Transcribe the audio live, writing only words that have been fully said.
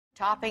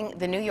Topping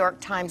the New York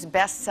Times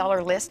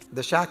bestseller list.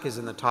 The Shack is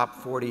in the top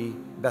 40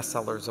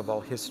 bestsellers of all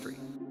history.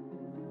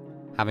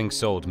 Having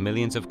sold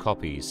millions of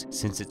copies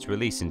since its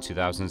release in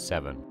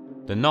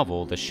 2007, the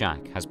novel The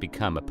Shack has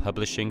become a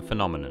publishing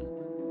phenomenon.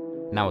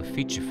 Now a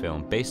feature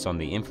film based on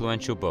the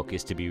influential book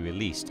is to be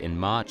released in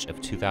March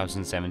of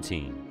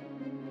 2017.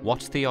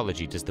 What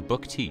theology does the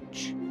book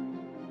teach?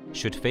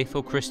 Should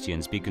faithful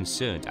Christians be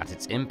concerned at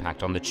its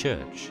impact on the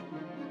church?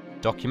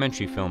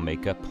 Documentary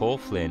filmmaker Paul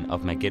Flynn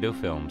of Megiddo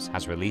Films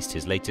has released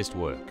his latest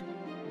work,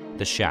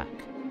 The Shack,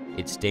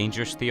 Its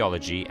Dangerous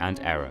Theology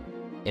and Error,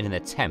 in an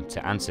attempt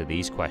to answer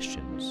these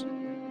questions.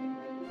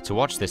 To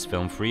watch this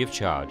film free of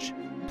charge,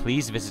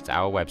 please visit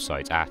our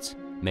website at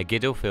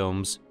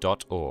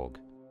megiddofilms.org.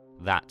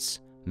 That's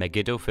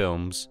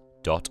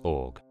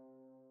megiddofilms.org.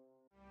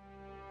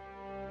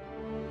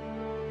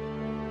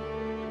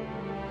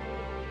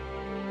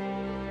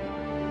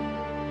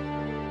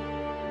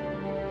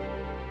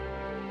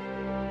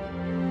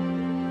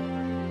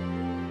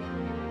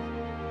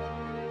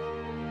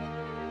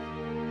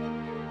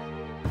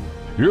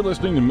 You're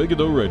listening to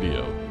Megiddo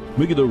Radio.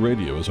 Megiddo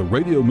Radio is a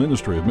radio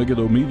ministry of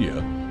Megiddo Media.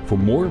 For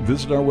more,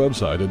 visit our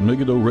website at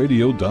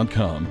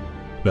megiddoradio.com.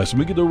 That's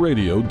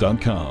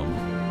megiddoradio.com.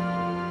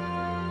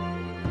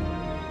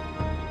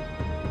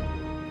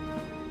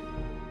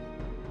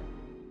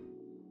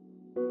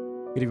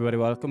 Good everybody,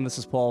 welcome. This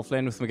is Paul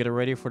Flynn with Megiddo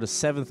Radio for the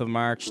 7th of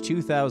March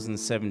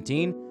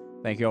 2017.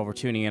 Thank you all for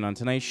tuning in. On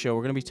tonight's show,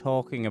 we're going to be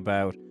talking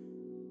about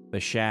The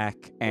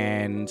Shack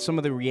and some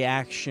of the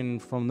reaction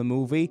from the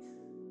movie.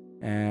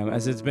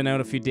 As it's been out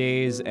a few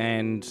days,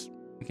 and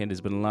again,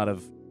 there's been a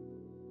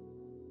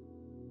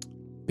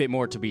bit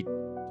more to be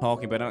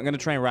talking about. I'm going to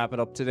try and wrap it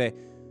up today.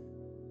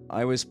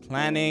 I was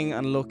planning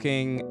on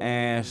looking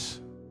at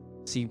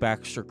C.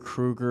 Baxter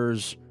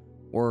Kruger's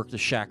work, The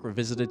Shack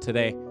Revisited,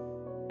 today,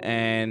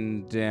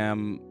 and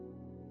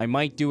I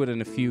might do it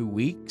in a few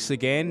weeks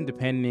again,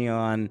 depending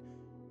on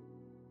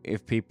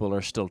if people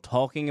are still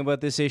talking about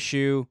this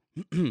issue,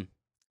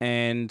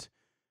 and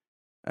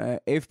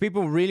if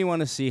people really want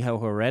to see how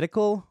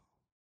heretical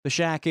The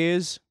Shack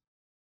is,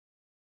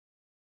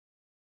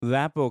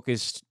 that book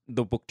is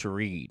the book to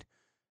read.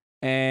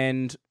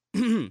 And,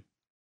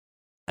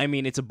 I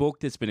mean, it's a book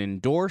that's been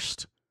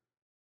endorsed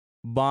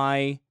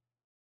by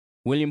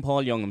William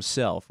Paul Young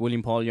himself.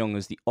 William Paul Young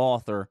is the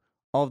author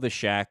of The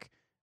Shack.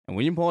 And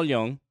William Paul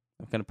Young,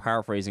 I'm kind of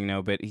paraphrasing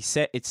now, but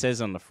it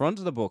says on the front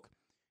of the book,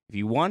 if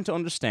you want to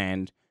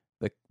understand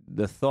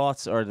the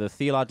thoughts or the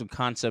theological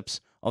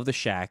concepts of The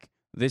Shack,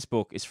 this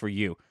book is for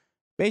you.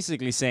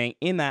 Basically saying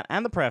in that,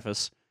 and the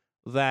preface,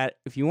 that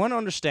if you want to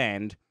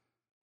understand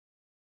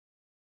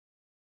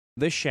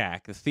The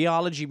Shack, the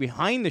theology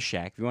behind The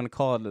Shack, if you want to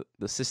call it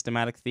the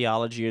systematic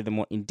theology or the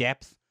more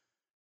in-depth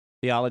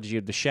theology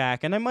of The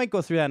Shack, and I might go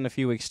through that in a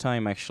few weeks'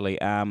 time, actually,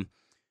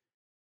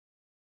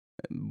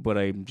 but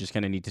I just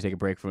kind of need to take a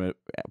break from it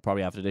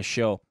probably after this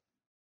show.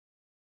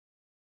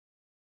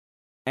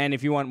 And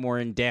if you want more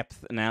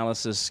in-depth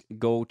analysis,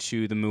 go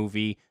to the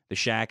movie The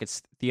Shack.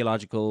 It's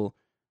theological.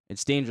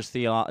 It's dangerous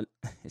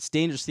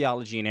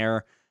theology and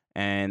error,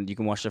 and you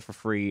can watch that for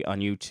free on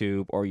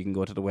YouTube, or you can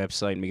go to the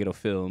website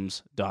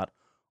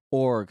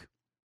megiddofilms.org.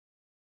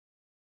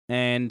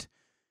 And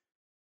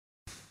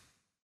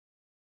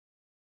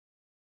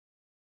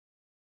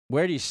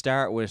where do you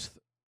start with?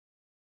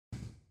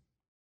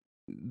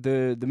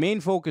 The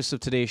main focus of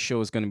today's show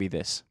is going to be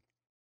this.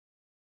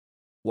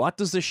 What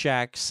does The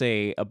Shack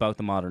say about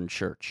the modern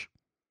church?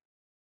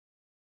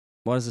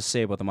 What does it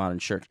say about the modern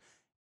church?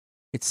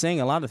 It's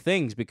saying a lot of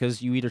things,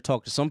 because you either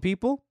talk to some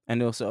people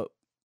and also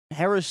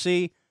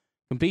heresy,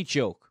 complete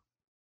joke.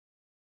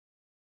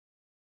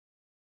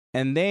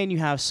 And then you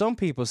have some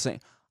people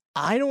saying,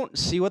 I don't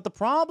see what the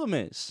problem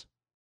is.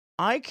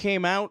 I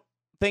came out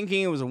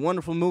thinking it was a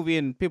wonderful movie,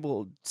 and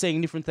people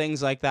saying different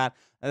things like that,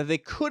 and they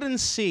couldn't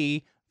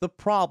see the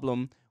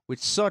problem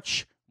with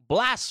such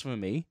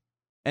blasphemy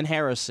and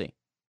heresy.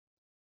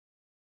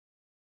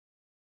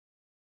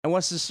 And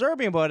what's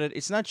disturbing about it,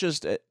 it's not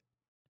just a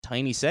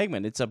tiny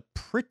segment. It's a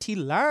pretty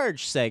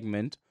large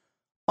segment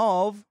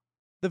of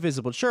the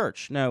visible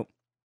church. Now,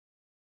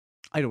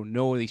 I don't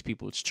know these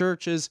people's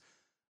churches,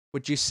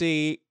 but you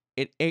see,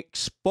 it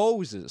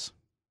exposes.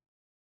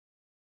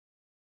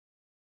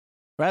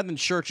 Rather than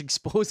church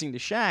exposing The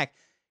Shack,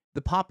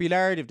 the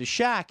popularity of The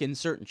Shack in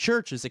certain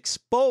churches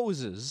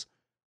exposes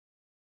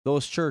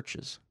those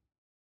churches.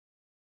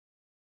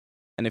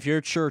 And if your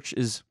church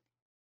is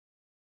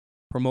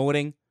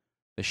promoting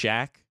The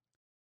Shack,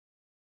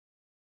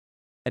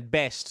 at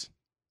best,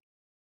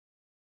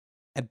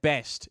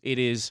 it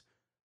is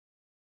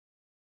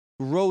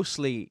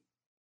grossly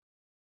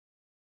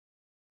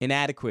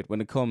inadequate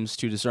when it comes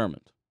to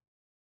discernment.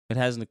 It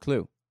hasn't a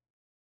clue.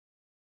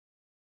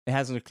 It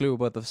hasn't a clue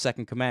about the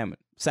second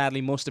commandment. Sadly,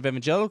 most of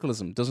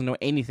evangelicalism doesn't know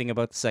anything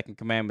about the second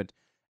commandment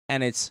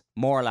and its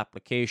moral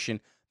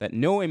application, that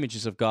no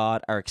images of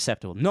God are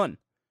acceptable. None.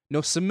 No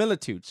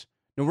similitudes,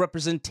 no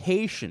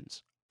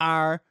representations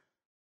are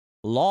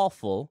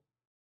lawful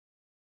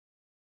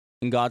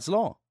in God's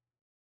law.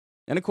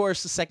 And of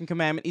course, the second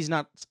commandment is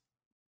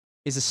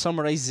a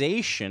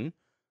summarization of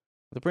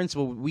the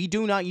principle. We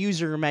do not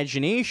use our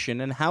imagination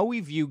and how we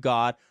view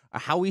God or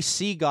how we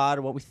see God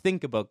or what we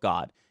think about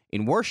God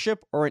in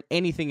worship or in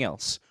anything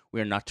else. We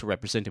are not to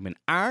represent him in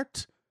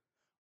art.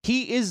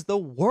 He is the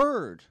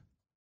Word.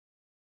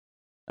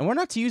 And we're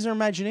not to use our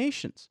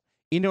imaginations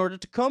in order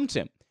to come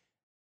to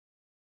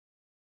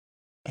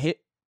him.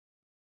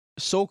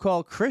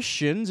 So-called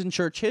Christians in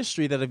church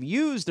history that have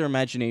used their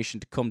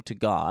imagination to come to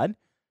God,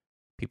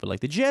 people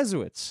like the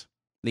Jesuits,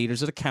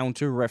 leaders of the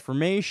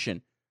Counter-Reformation.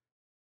 If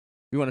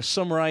you want to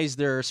summarize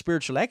their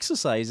spiritual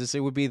exercises, it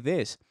would be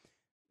this.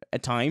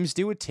 At times,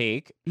 they would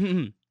take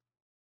a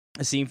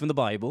scene from the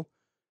Bible,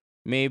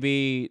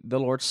 maybe the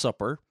Lord's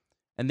Supper,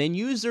 and then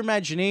use their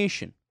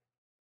imagination.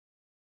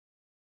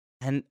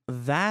 And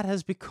that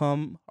has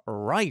become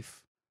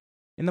rife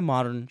in the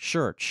modern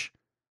church.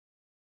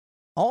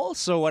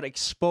 Also, what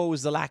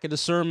exposed the lack of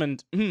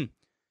discernment,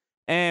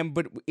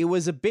 but it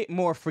was a bit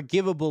more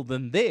forgivable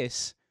than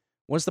this,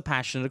 was the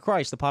Passion of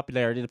Christ, the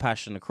popularity of the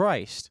Passion of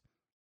Christ.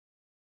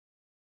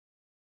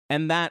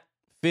 And that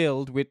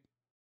filled with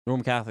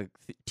Roman Catholic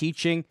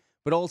teaching,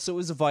 but also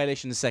was a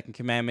violation of the second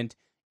commandment.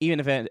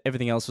 Even if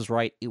everything else was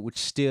right, it would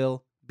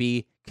still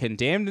be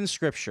condemned in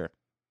Scripture.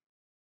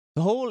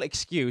 The whole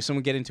excuse, and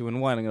we'll get into in a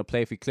while, I'm going to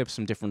play a few clips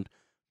from different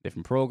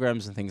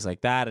programs and things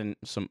like that, and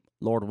some,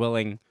 Lord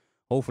willing,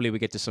 hopefully we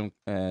get to some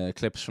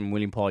clips from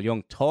William Paul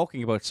Young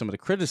talking about some of the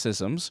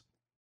criticisms.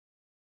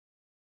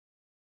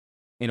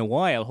 In a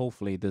while,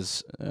 hopefully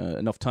there's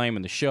enough time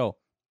in the show.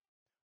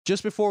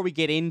 Just before we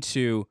get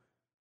into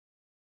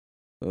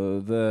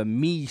the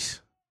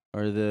meat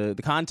or the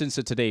contents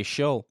of today's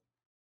show,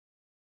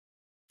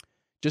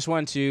 just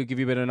want to give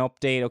you a bit of an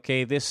update.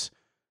 Okay, this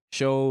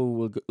show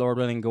will, Lord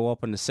willing, go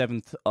up on the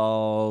 7th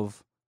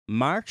of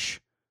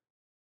March.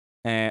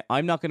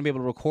 I'm not going to be able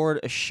to record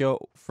a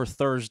show for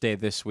Thursday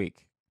this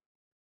week.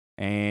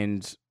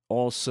 And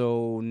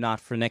also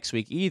not for next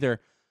week either.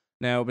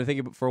 Now, I've been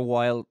thinking about for a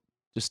while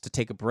just to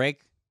take a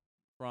break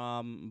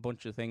from a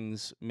bunch of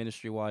things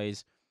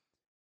ministry-wise.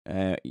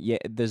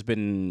 There's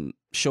been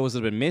shows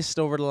that have been missed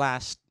over the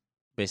last,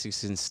 basically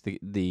since the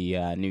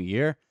new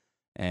year.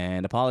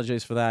 And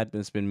apologize for that.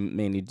 It's been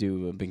mainly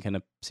I've been kind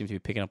of, seem to be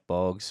picking up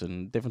bugs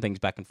and different things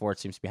back and forth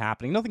seems to be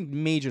happening. Nothing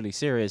majorly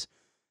serious,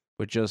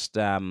 but just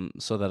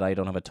so that I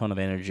don't have a ton of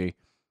energy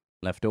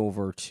left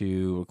over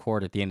to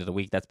record at the end of the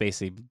week. That's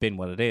basically been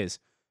what it is.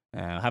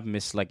 I haven't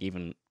missed, like,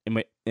 even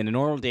in a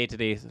normal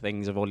day-to-day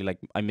things, I've only,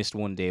 I missed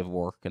one day of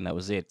work, and that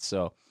was it.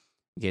 So,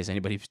 in case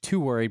anybody's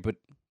too worried, but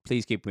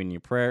please keep me in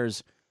your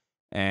prayers.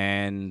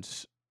 And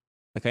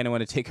I kind of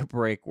want to take a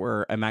break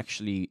where I'm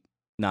actually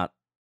not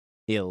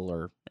ill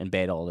or in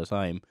bed all the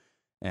time,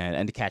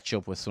 and to catch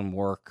up with some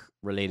work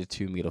related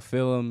to Megiddo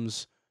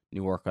Films,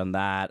 new work on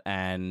that,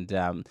 and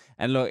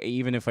look,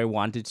 even if I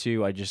wanted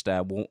to, I just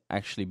won't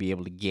actually be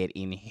able to get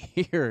in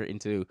here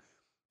into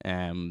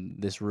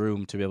this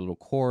room to be able to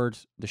record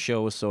the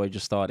show. So I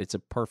just thought it's a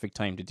perfect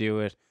time to do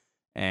it,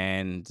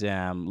 and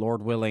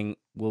Lord willing,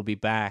 we'll be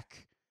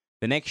back.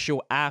 The next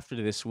show after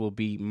this will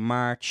be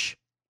March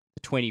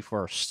the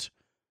 21st,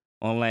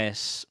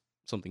 unless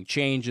something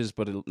changes,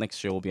 but the next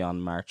show will be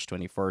on March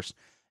 21st.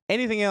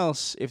 Anything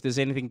else, if there's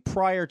anything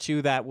prior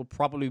to that, will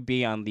probably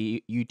be on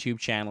the YouTube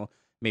channel,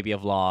 maybe a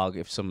vlog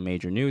if some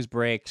major news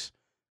breaks,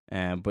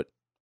 but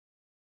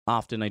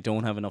often I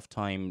don't have enough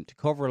time to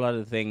cover a lot of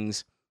the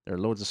things. There are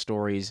loads of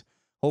stories.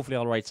 Hopefully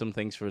I'll write some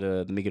things for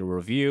the Megiddo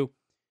Review.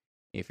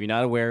 If you're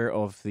not aware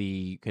of the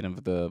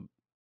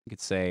you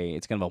could say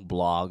it's kind of a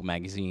blog,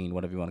 magazine,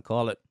 whatever you want to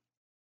call it.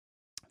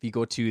 If you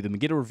go to the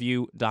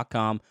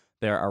MegiddoReview.com,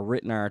 there are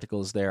written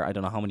articles there. I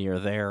don't know how many are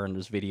there, and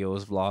there's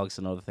videos, vlogs,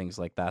 and other things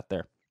like that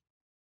there.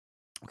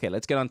 Okay,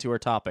 let's get on to our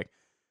topic.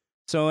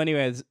 So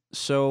anyways,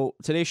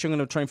 today's show I'm going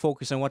to try and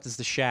focus on what does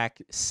the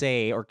Shack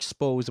say or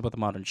expose about the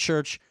modern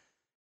church.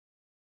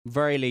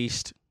 Very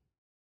least,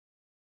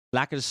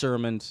 lack of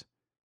discernment,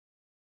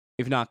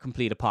 if not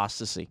complete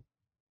apostasy.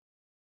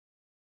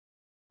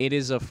 It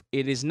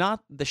is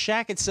not, the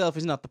Shack itself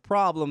is not the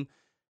problem.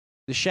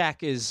 The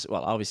Shack is,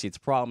 well, obviously it's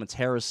a problem, it's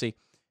heresy,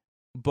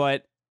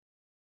 but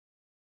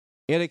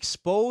it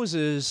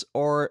exposes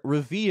or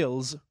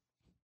reveals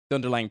the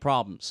underlying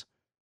problems.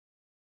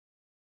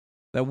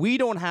 That we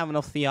don't have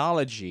enough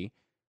theology,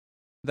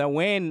 that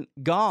when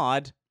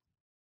God,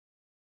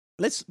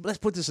 let's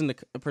put this in the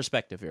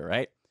perspective here,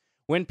 right?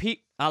 When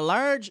a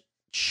large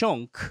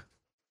chunk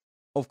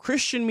of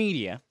Christian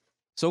media,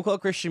 so-called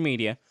Christian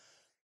media,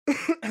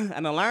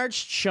 and a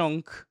large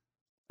chunk,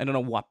 I don't know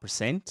what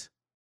percent,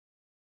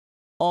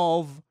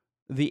 of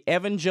the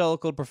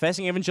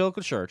professing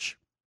evangelical church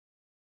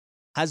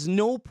has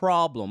no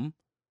problem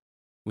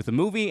with a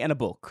movie and a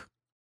book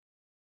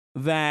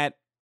that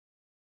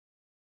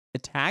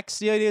attacks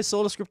the idea of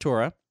sola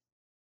scriptura,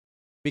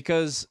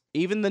 because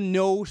even the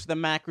note that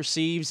Mac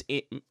receives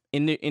in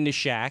the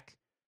Shack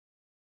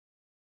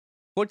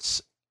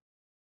puts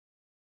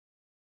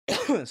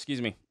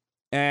excuse me,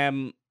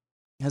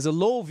 has a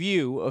low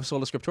view of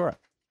sola scriptura.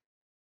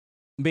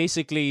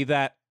 Basically,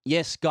 that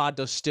yes, God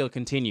does still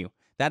continue.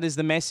 That is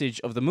the message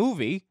of the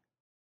movie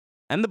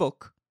and the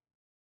book,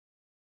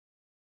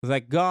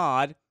 that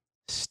God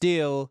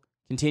still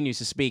continues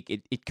to speak.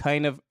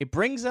 It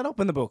brings that up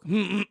in the book.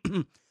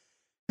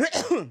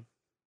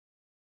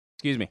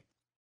 Excuse me.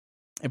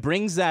 It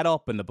brings that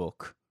up in the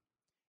book.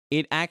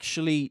 It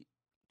actually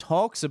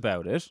talks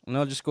about it, and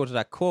I'll just go to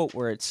that quote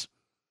where it's,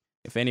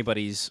 if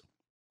anybody's,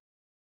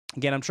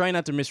 again, I'm trying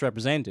not to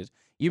misrepresent it.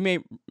 You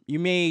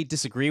may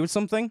disagree with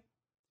something,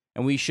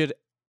 and we should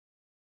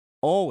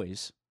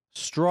always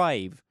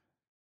strive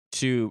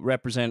to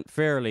represent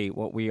fairly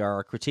what we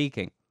are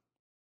critiquing.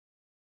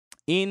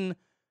 In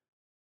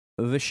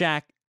The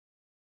Shack,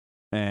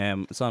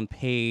 it's on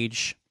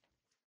page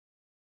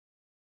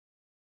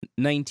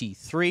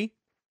 93,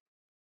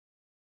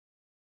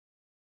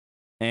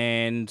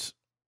 and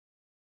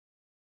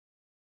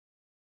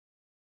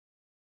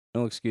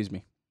oh, excuse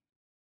me.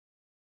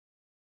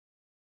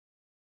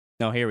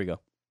 No, here we go.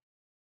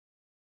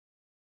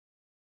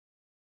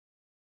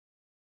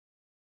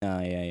 Oh,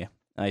 yeah.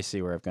 I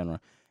see where I've gone wrong.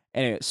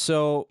 Anyway,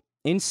 so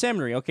in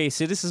seminary, okay,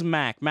 so this is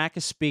Mac. Mac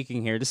is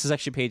speaking here. This is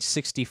actually page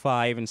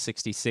 65 and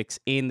 66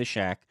 in The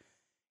Shack.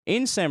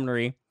 In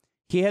seminary,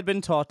 he had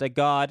been taught that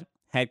God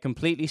had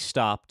completely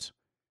stopped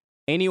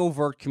any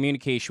overt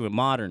communication with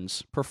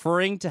moderns,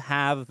 preferring to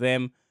have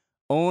them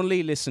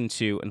only listen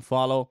to and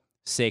follow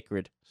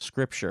sacred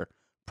scripture,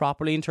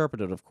 properly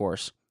interpreted, of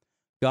course.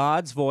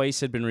 God's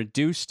voice had been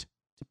reduced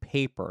to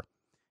paper,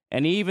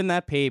 and even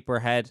that paper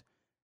had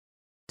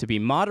to be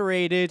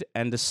moderated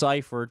and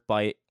deciphered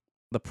by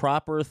the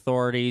proper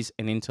authorities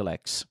and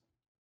intellects.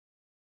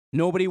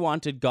 Nobody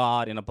wanted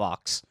God in a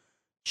box,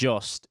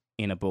 just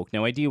in a book.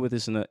 Now, I deal with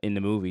this in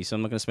the movie, so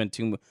I'm not going to spend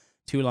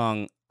too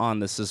long on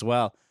this as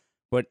well.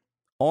 But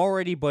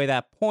already by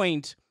that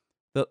point,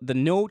 the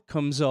note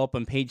comes up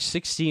on page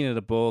 16 of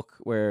the book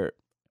where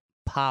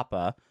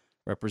Papa,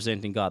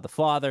 representing God the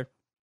Father,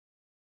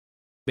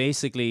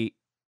 basically,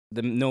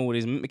 the note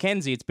is,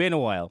 Mackenzie, it's been a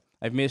while.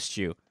 I've missed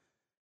you.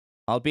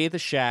 I'll be at the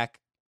Shack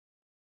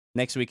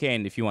next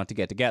weekend if you want to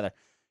get together.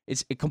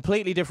 It's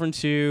completely different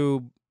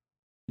to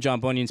John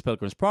Bunyan's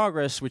Pilgrim's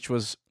Progress, which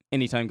was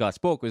anytime God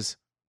spoke was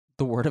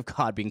the word of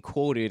God being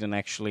quoted and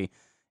actually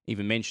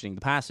even mentioning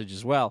the passage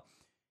as well.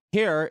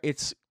 Here,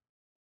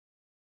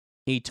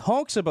 he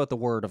talks about the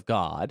word of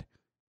God,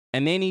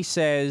 and then he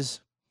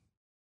says,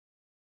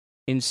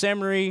 in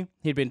seminary,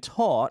 he'd been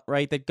taught,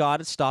 right, that God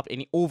had stopped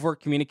any overt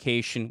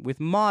communication with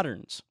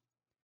moderns,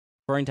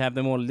 preferring to have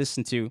them all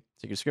listen to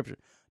sacred scripture.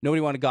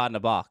 Nobody wanted God in a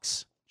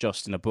box,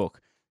 just in a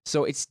book.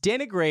 So it's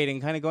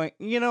denigrating, kind of going,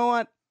 you know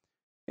what?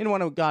 I didn't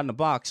want God in a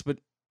box,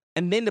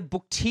 and then the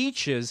book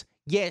teaches,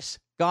 yes,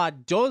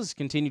 God does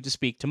continue to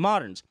speak to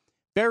moderns.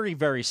 Very,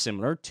 very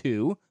similar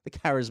to the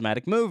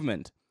charismatic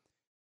movement.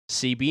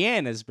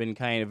 CBN has been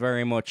kind of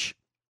very much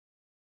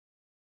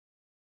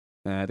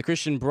the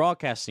Christian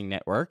Broadcasting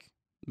Network,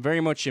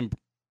 very much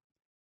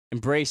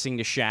embracing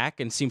the Shack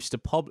and seems to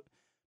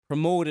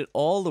promote it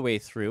all the way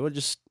through. I'll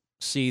just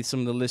see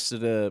some of the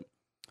listed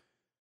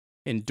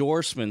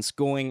endorsements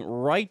going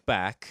right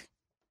back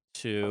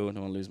to, I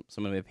don't want to lose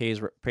some of my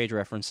page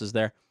references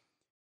there.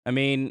 I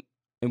mean,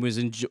 it was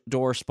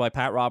endorsed by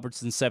Pat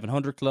Robertson's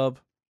 700 Club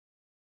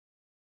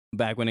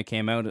back when it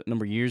came out a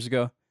number of years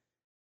ago,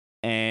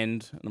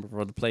 and a number of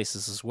other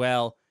places as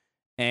well,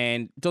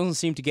 and doesn't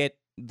seem to get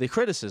the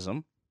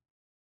criticism.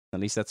 At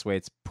least that's the way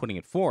it's putting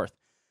it forth.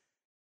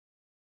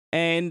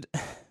 And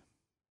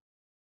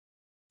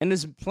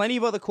there's plenty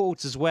of other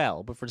quotes as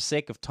well, but for the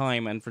sake of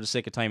time and for the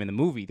sake of time in the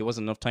movie, there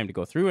wasn't enough time to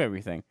go through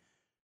everything.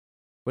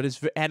 But it's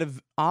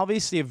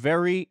obviously a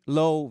very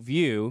low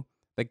view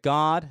that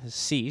God has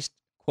ceased,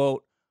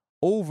 quote,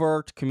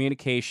 overt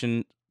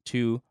communication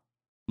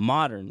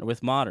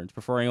with moderns,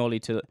 preferring only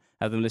to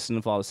have them listen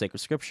and follow sacred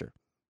scripture.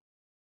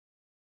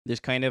 There's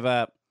kind of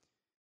a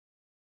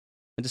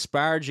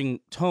disparaging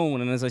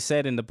tone, and as I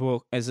said in the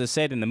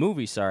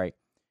movie,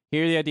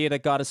 here the idea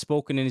that God has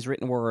spoken in his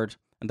written word,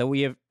 and that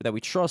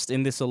we trust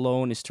in this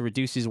alone is to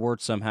reduce his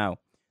word somehow.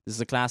 This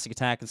is a classic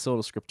attack on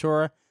sola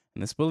scriptura,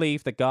 and this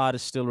belief that God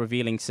is still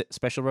revealing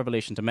special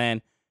revelation to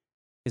man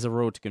is a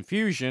road to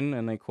confusion,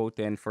 and I quote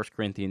then 1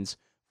 Corinthians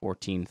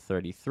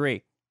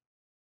 14:33.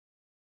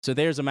 So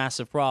there's a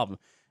massive problem.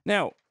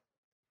 Now,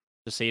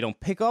 just say you don't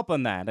pick up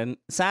on that, and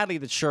sadly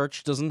the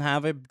church doesn't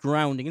have a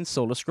grounding in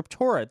sola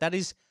scriptura. That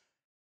is,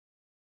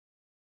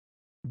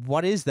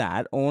 what is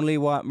that? Only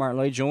what Martin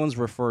Lloyd-Jones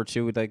referred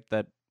to, like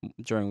that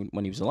during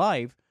when he was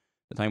alive,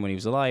 the time when he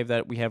was alive,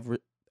 that we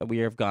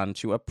have gone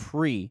to a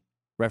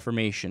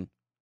pre-Reformation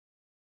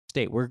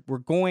state. We're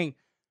going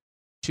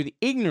to the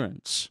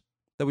ignorance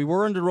that we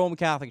were under the Roman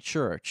Catholic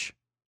Church.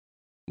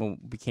 Well,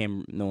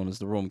 became known as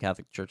the Roman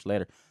Catholic Church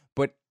later,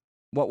 but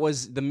what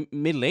was the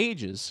Middle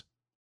Ages?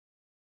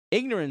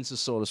 Ignorance of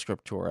sola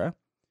scriptura,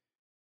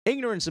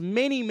 ignorance of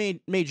many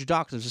major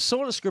doctrines. The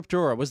sola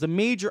scriptura was the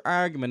major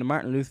argument of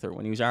Martin Luther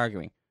when he was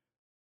arguing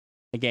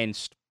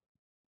against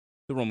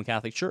the Roman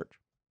Catholic Church,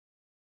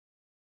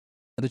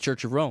 the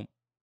Church of Rome.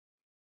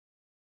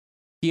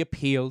 He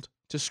appealed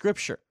to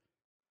Scripture.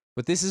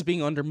 But this is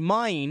being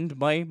undermined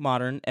by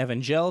modern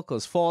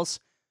evangelicals' false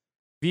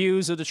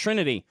views of the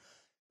Trinity.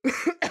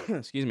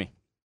 Excuse me.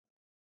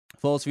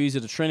 False views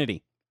of the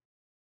Trinity.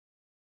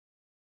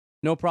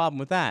 No problem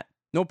with that.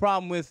 No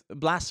problem with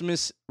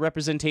blasphemous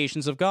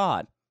representations of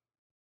God.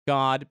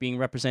 God being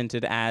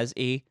represented as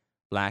a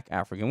black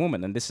African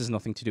woman. And this has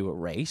nothing to do with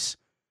race.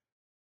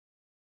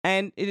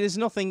 And it has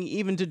nothing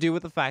even to do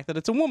with the fact that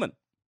it's a woman.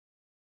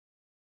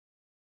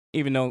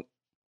 Even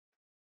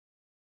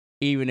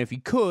if he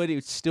could, it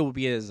would still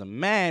be as a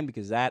man,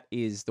 because that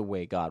is the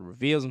way God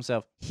reveals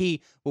himself.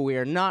 But we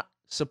are not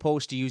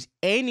supposed to use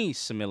any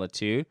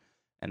similitude,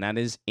 and that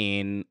is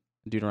in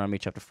Deuteronomy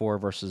chapter 4,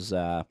 verses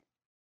 12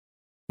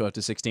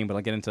 to 16, but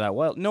I'll get into that.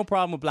 Well, no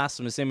problem with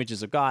blasphemous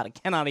images of God. I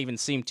cannot even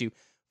seem to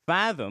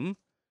fathom.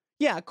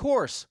 Yeah, of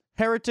course,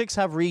 heretics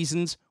have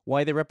reasons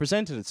why they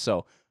represented it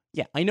so.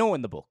 Yeah, I know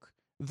in the book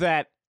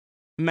that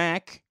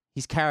Mac,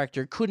 his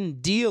character,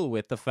 couldn't deal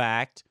with a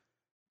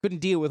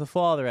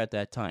father at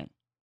that time,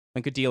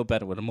 and could deal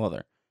better with a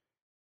mother.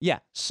 Yeah,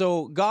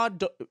 so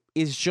God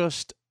is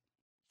just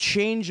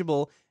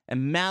changeable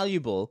and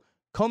malleable,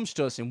 comes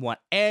to us in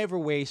whatever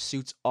way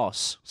suits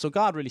us. So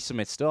God really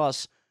submits to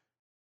us.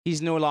 He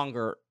no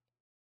longer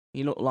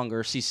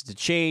ceases to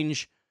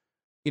change.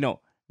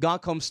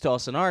 God comes to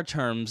us in our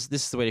terms.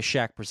 This is the way the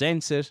Shack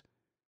presents it,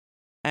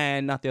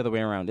 and not the other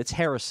way around. It's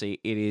heresy.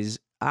 It is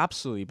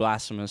absolutely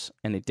blasphemous,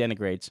 and it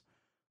denigrates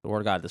the Word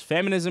of God. There's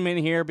feminism in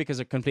here because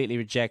it completely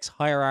rejects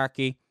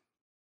hierarchy,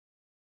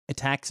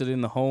 attacks it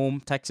in the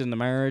home, attacks it in the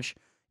marriage,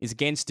 is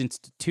against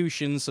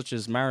institutions such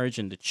as marriage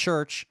and the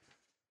church.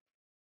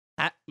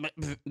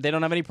 They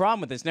don't have any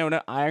problem with this. Now,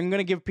 I'm going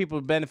to give people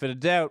the benefit of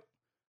doubt.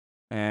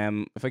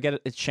 If I get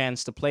a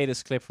chance to play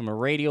this clip from a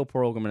radio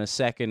program in a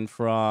second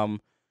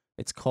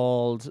it's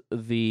called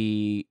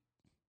the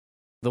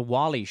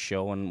Wally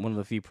Show, and one of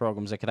the few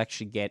programs I could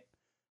actually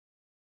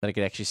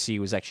see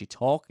was actually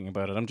talking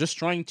about it. I'm just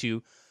trying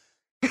to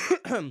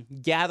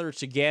gather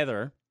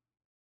together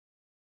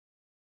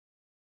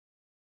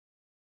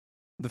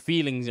the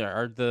feelings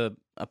or the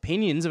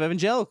opinions of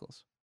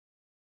evangelicals.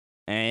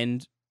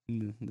 And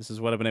this is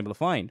what I've been able to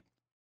find.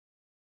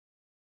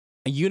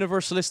 A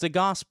universalistic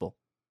gospel.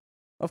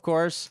 Of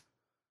course,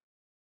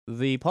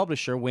 the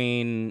publisher,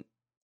 Wayne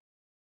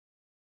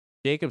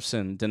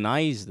Jacobson,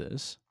 denies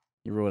this.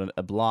 He wrote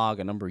a blog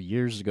a number of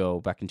years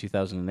ago, back in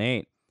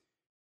 2008,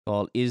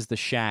 called Is the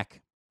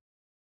Shack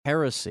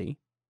Heresy?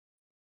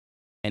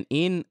 And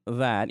in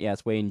that,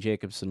 it's Wayne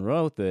Jacobson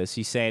wrote this,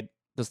 he said,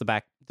 does the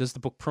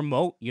book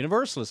promote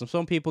universalism?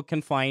 Some people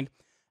can find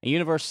a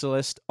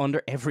universalist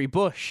under every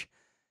bush.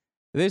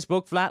 This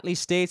book flatly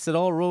states that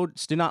all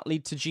roads do not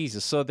lead to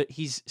Jesus, so that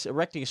he's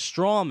erecting a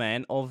straw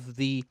man of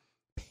the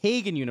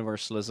pagan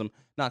universalism,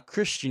 not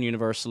Christian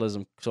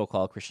universalism,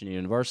 so-called Christian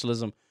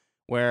universalism,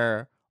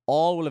 where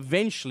all will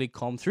eventually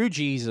come through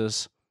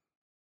Jesus,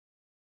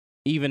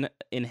 even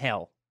in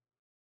hell.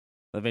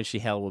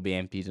 Eventually hell will be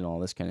emptied and all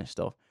this kind of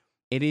stuff.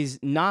 It is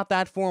not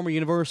that form of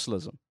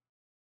universalism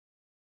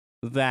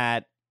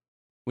that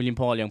William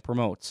Paul Young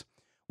promotes.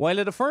 While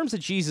it affirms that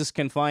Jesus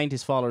can find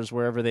his followers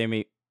wherever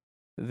they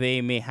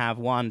may have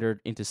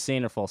wandered into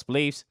sin or false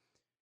beliefs,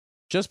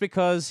 just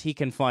because he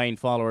can find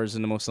followers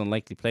in the most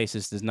unlikely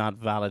places does not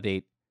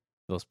validate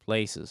those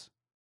places.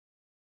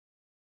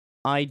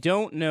 I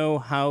don't know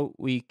how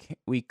we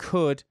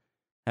could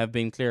have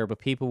been clearer, but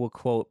people will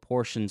quote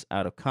portions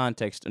out of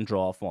context and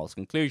draw a false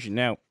conclusion.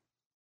 Now,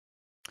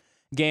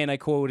 again, I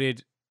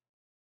quoted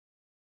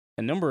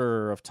a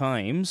number of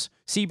times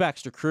C.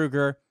 Baxter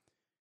Kruger,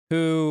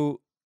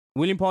 who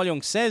William Paul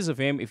Young says of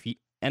him,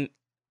 and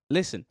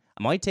listen,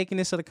 am I taking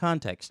this out of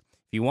context?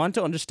 If you want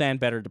to understand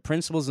better the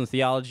principles and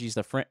theologies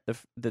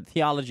the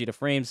theology that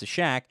frames the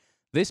Shack,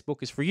 this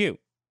book is for you.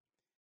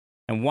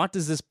 And what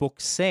does this book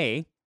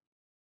say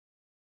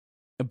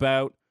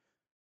about,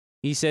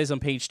 he says on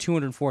page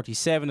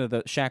 247 of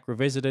the Shack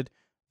Revisited,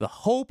 the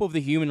hope of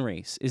the human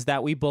race is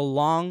that we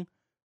belong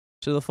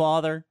to the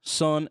Father,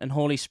 Son, and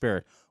Holy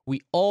Spirit.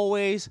 We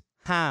always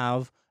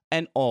have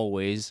and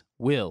always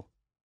will.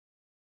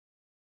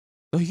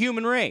 The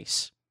human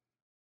race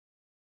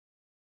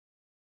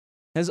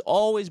has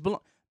always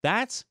belonged.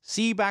 That's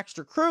C.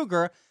 Baxter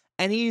Kruger,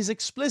 and he is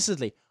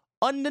explicitly,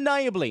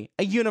 undeniably,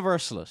 a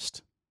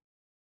universalist.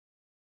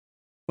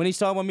 When he's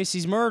talking about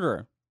Mrs.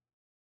 Murderer,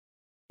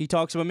 he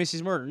talks about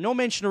Mrs. Murderer. No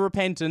mention of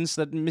repentance,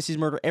 that Mrs.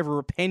 Murderer ever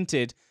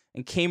repented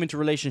and came into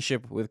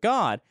relationship with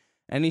God.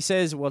 And he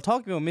says, well,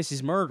 talking about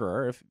Mrs.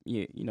 Murderer, if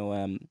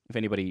if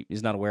anybody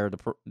is not aware of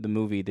the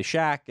movie The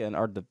Shack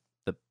or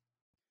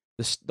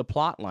the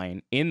plot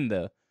line in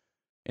the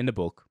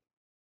book,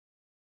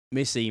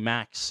 Missy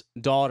Mac's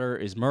daughter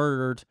is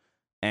murdered,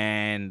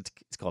 and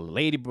it's called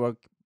Ladybug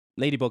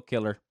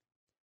Killer.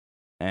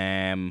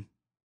 I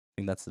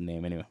think that's the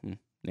name. Anyway,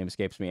 name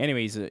escapes me.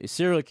 Anyway, he's a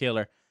serial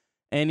killer,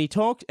 and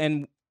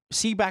and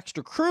C.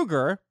 Baxter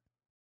Kruger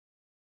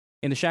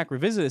in the Shack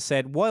Revisited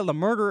said, while the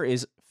murderer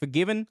is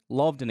forgiven,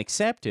 loved, and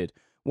accepted,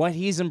 what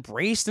he is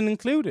embraced and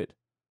included,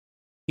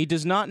 he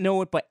does not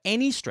know it by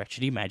any stretch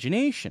of the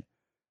imagination.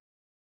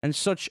 and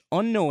such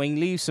unknowing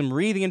leaves him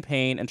writhing in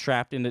pain and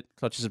trapped in the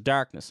clutches of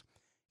darkness.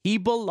 He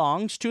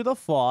belongs to the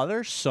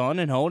Father, Son,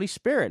 and Holy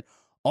Spirit.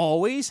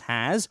 Always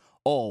has,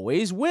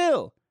 always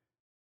will.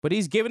 But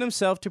he's given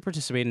himself to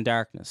participate in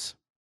darkness.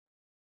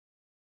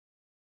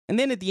 And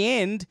then at the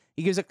end,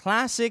 he gives a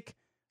classic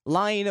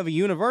line of a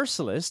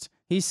universalist.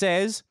 He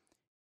says,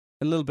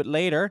 a little bit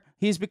later,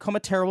 he has become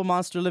a terrible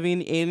monster living in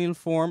the alien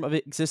form of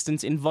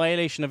existence in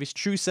violation of his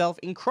true self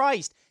in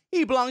Christ.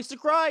 He belongs to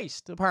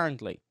Christ,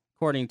 apparently,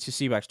 according to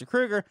C. Baxter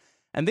Kruger.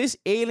 And this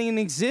alien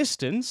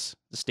existence,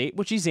 the state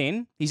which he's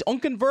in, he's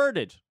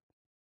unconverted,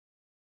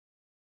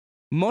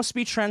 must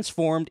be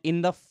transformed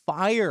in the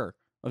fire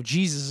of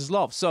Jesus'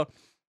 love. So,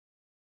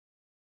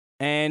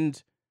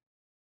 and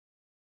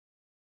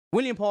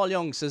William Paul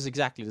Young says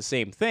exactly the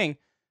same thing,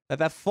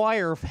 that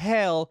fire of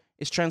hell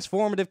is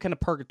transformative, kind of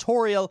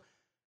purgatorial,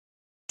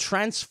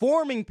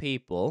 transforming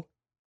people,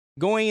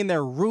 going in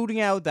there,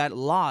 rooting out that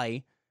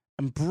lie,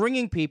 and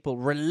bringing people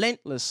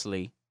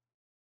relentlessly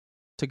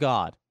to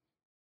God.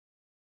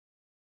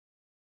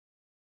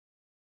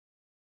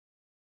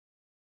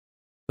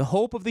 The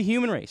hope of the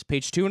human race,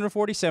 page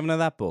 247 of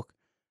that book,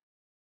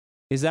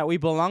 is that we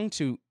belong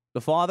to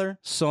the Father,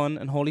 Son,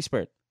 and Holy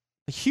Spirit.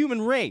 The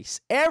human race,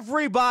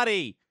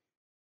 everybody.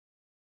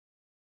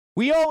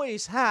 We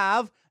always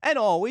have and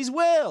always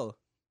will.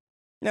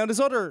 Now,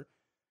 there's other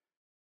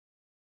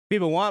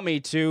people want me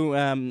to,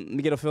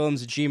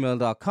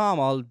 megidofilms@gmail.com.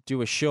 I'll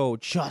do a show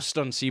just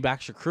on C.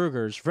 Baxter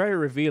Kruger's very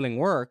revealing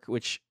work,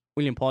 which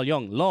William Paul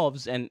Young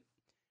loves. And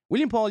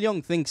William Paul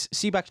Young thinks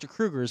C. Baxter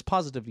Kruger is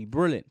positively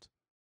brilliant.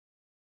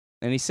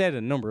 And he said it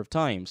a number of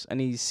times. And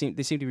they seem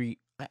to be,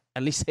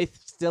 at least I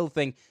still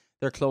think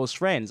they're close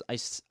friends.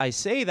 I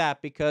say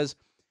that because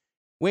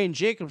Wayne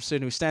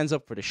Jacobson, who stands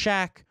up for the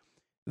Shack,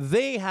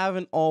 they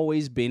haven't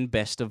always been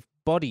best of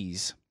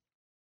buddies.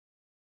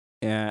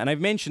 And I've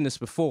mentioned this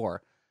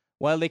before.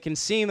 While they can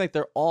seem like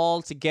they're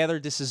all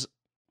together,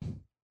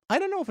 I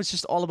don't know if it's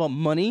just all about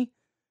money,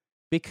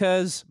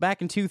 because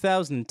back in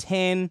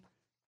 2010,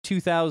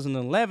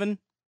 2011,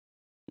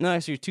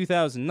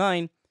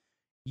 2009,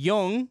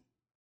 Young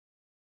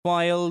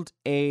filed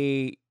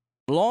a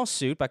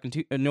lawsuit back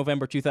in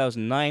November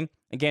 2009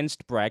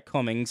 against Brad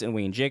Cummings and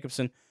Wayne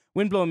Jacobson.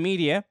 Windblown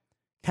Media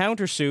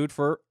countersued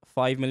for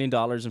 $5 million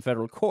in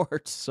federal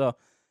court. So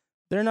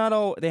they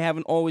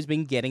haven't always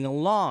been getting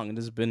along.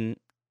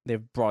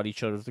 They've brought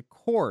each other to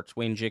court.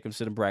 Wayne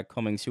Jacobson and Brad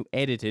Cummings, who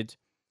edited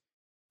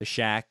The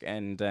Shack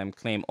and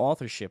claim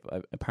authorship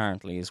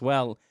apparently as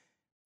well.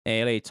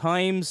 LA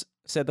Times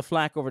said the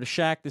flack over The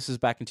Shack. This is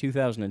back in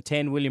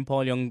 2010. William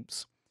Paul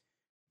Young's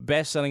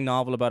best-selling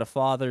novel about a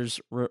father's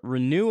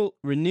renewal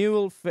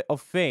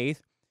of faith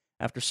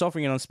after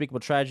suffering an unspeakable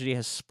tragedy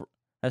has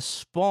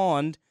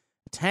spawned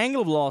a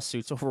tangle of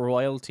lawsuits over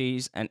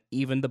royalties and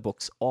even the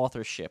book's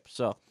authorship.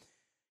 So,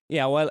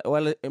 yeah,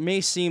 while it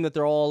may seem that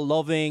they're all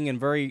loving and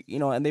very,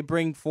 and they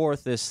bring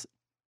forth this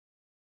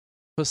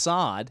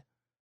facade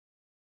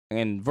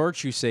and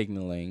virtue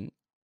signaling,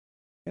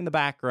 in the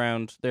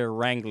background, they're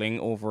wrangling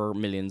over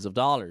millions of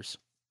dollars.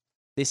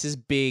 This is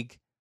big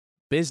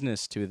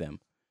business to them.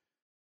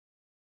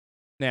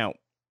 Now,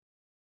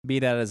 be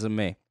that as it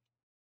may.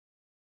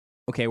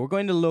 Okay, we're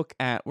going to look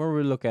at, where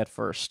we look at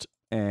first.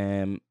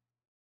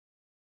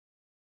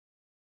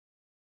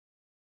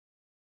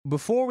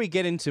 Before we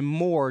get into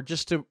more,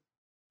 just to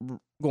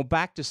go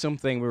back to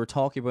something we were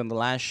talking about in the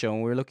last show,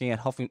 and we were looking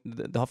at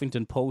the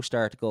Huffington Post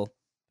article,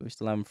 we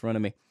still have in front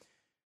of me,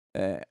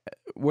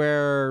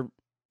 where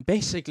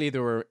basically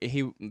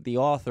the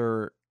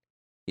author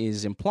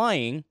is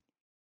implying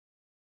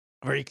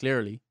very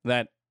clearly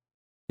that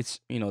it's,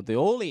 the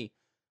only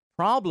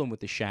problem with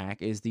the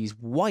Shack is these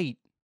white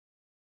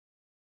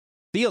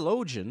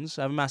theologians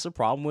have a massive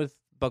problem with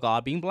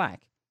God being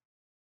black.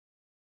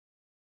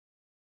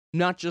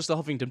 Not just the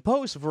Huffington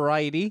Post,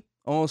 Variety,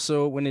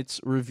 also when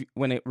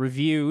it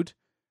reviewed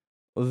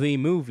the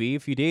movie a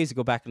few days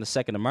ago, back on the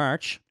 2nd of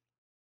March,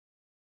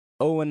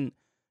 Owen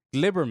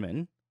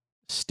Gleiberman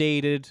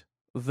stated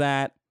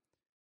that,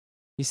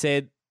 he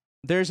said,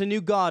 there's a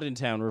new God in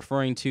town,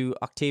 referring to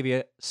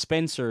Octavia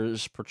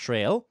Spencer's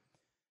portrayal.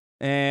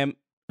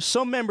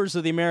 Some members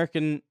of the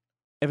American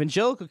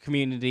evangelical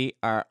community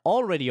are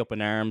already up in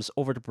arms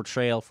over the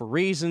portrayal for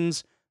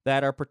reasons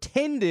that are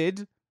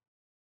pretended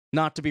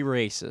not to be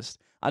racist.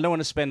 I don't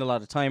want to spend a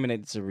lot of time in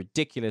it. It's a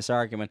ridiculous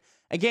argument.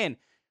 Again,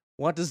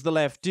 what does the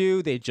left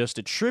do? They just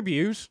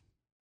attribute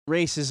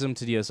racism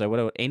to the other side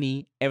without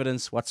any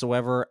evidence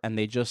whatsoever, and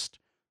they just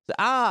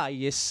say,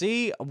 you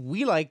see,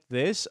 we like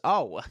this.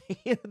 Oh,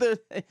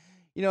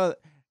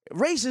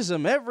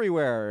 racism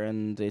everywhere,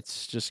 and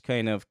it's just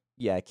kind of,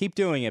 keep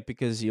doing it,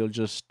 because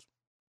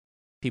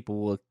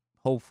people will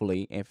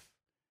hopefully, if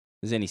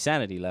there's any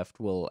sanity left,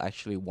 will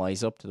actually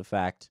wise up to the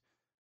fact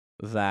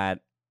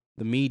that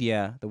the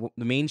media,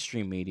 the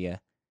mainstream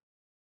media,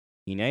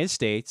 in the United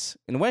States,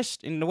 in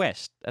the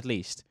West at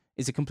least,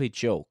 is a complete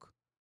joke.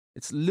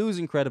 It's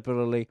losing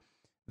credibility.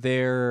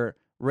 Their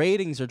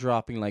ratings are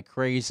dropping like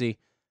crazy,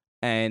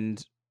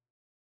 and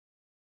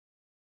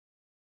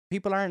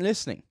people aren't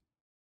listening.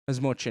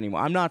 as much anymore.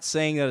 I'm not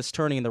saying that it's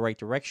turning in the right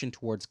direction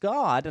towards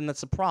God, and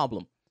that's a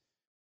problem.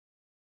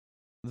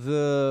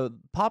 The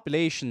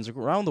populations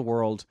around the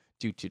world,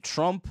 due to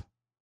Trump,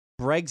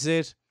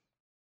 Brexit,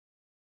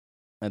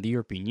 and the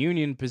European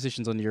Union,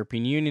 positions on the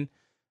European Union,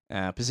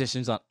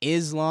 positions on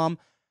Islam,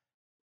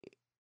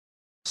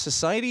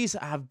 societies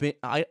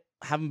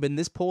haven't been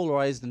this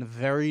polarized in a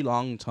very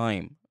long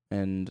time,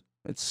 and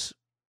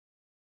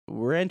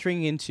we're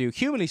entering into,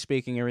 humanly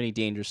speaking, a really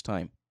dangerous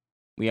time.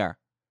 We are.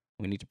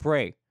 We need to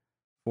pray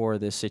for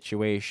this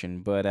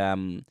situation. But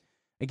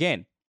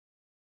again,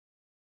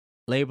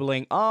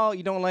 labeling, oh,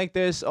 you don't like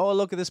this. Oh,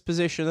 look at this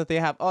position that they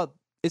have. Oh,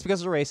 it's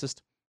because they're racist.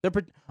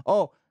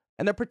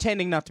 And they're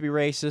pretending not to be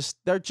racist.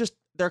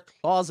 They're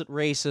closet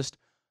racist.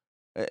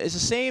 It's the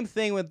same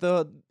thing with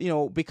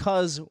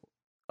because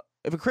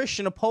if a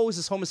Christian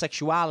opposes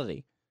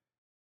homosexuality,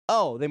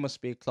 oh, they must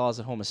be a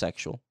closet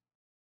homosexual.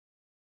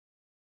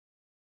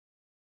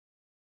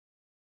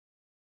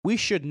 We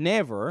should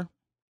never,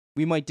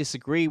 we might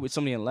disagree with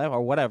somebody on the left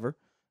or whatever,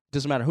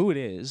 doesn't matter who it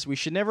is, we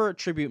should never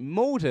attribute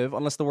motive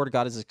unless the Word of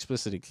God is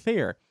explicitly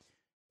clear.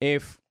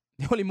 If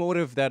the only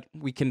motive that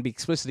we can be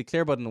explicitly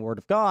clear about in the Word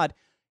of God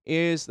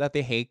is that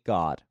they hate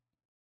God,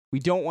 we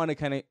don't want to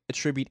kind of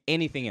attribute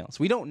anything else.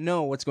 We don't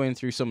know what's going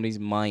through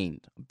somebody's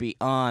mind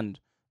beyond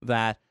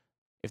that.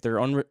 If they're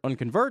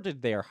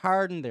unconverted, they are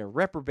hardened, they're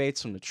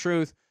reprobates from the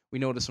truth. We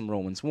know this from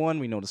Romans 1,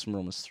 we know this from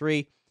Romans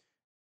 3,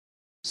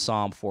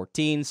 Psalm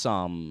 14,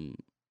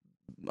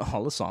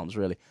 all the Psalms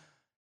really,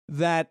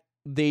 that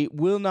they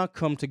will not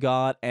come to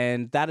God,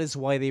 and that is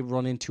why they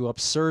run into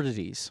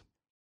absurdities.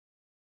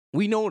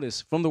 We know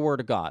this from the Word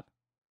of God.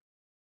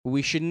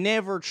 We should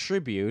never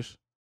attribute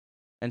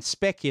and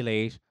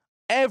speculate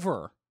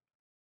ever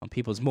on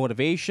people's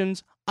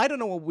motivations. I don't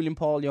know what William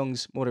Paul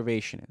Young's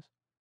motivation is.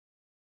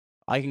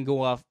 I can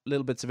go off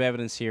little bits of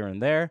evidence here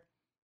and there.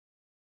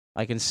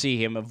 I can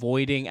see him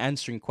avoiding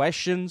answering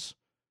questions,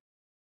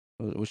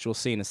 which we'll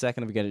see in a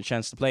second if we get a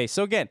chance to play.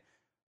 So again,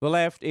 the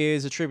left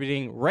is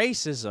attributing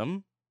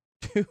racism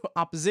to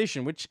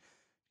opposition, which is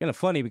kind of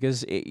funny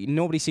because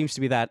nobody seems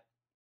to be that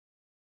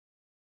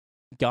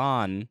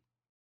gone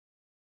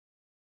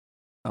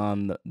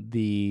on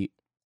the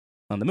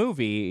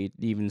movie. It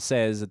even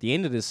says at the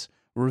end of this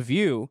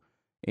review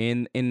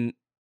in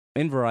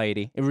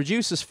Variety, it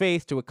reduces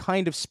faith to a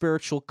kind of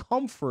spiritual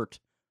comfort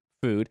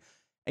food.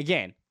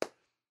 Again,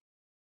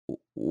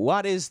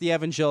 what is the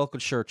evangelical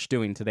church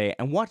doing today?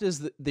 And what does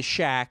the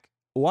shack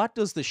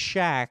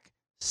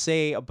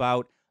say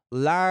about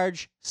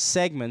large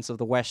segments of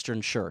the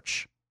Western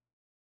church?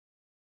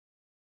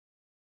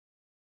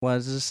 What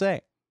does it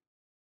say?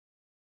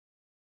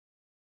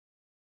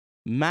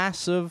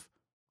 Massive,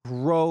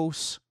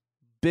 gross,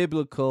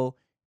 biblical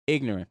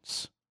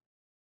ignorance.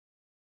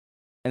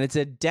 And it's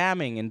a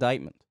damning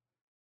indictment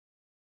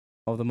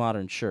of the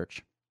modern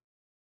church.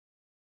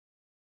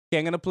 Okay,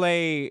 I'm going to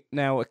play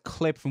now a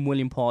clip from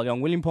William Paul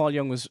Young. William Paul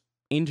Young was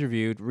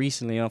interviewed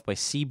recently enough by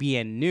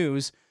CBN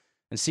News,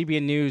 and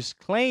CBN News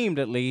claimed,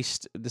 at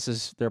least, this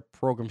is their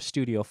program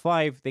Studio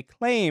 5, they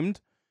claimed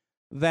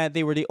that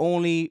they were the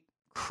only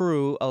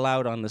crew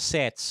allowed on the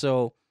set.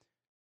 So,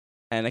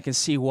 and I can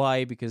see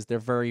why, because they're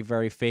very,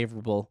 very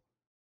favorable.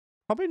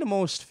 Probably the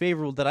most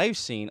favorable that I've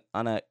seen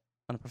on a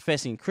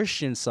professing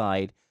Christian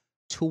side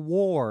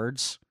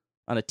towards,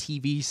 on a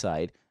TV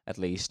side at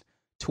least,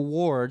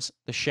 towards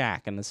the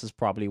shack. And this is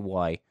probably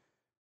why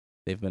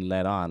they've been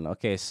led on.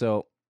 Okay,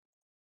 so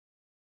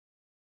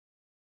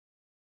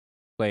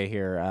play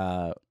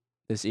here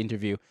this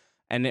interview.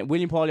 And then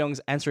William Paul Young's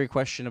answering a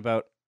question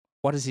about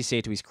what does he say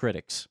to his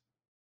critics.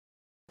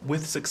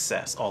 With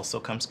success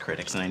also comes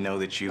critics, and I know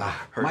that you've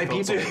heard my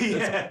folks,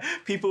 people.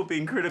 people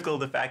being critical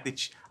of the fact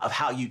that of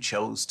how you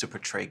chose to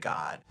portray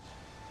God.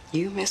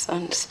 You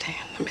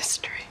misunderstand the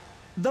mystery.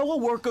 Though a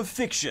work of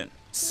fiction,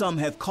 some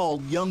have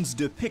called Young's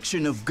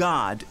depiction of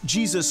God,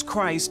 Jesus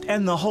Christ,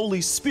 and the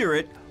Holy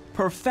Spirit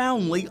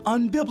profoundly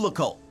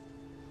unbiblical.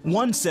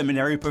 One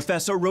seminary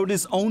professor wrote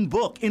his own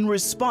book in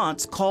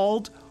response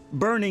called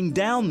Burning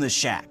Down the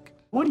Shack.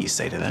 What do you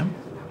say to them?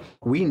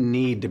 We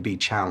need to be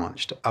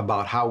challenged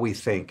about how we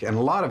think. And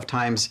a lot of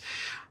times,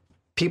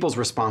 people's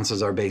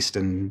responses are based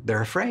in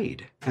they're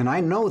afraid. And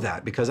I know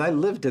that because I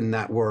lived in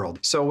that world.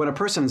 So when a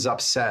person's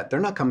upset, they're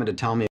not coming to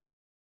tell me.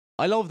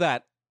 I love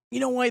that.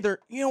 You know why they're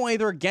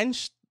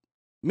against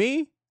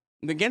me?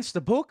 Against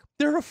the book?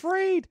 They're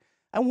afraid.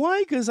 And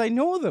why? Because I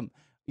know them.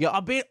 Yeah,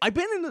 I've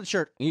been in the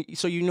church,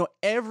 so you know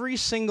every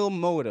single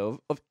motive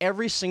of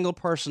every single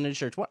person in the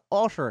church. What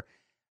utter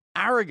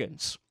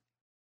arrogance.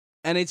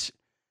 And it's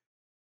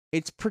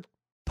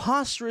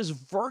preposterous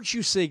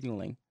virtue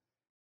signaling.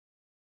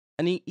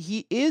 And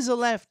he is a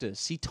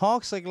leftist. He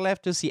talks like a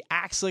leftist. He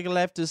acts like a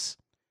leftist.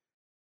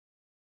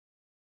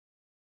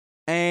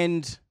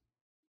 And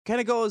kind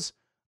of goes,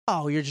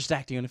 oh, you're just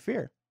acting under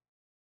fear.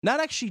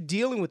 Not actually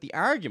dealing with the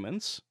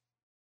arguments.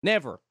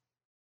 Never.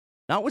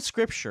 Not with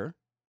scripture.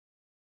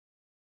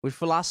 With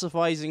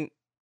philosophizing,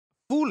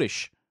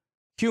 foolish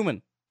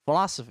human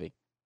philosophy.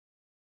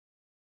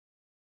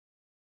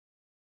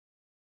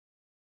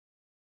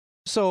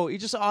 So you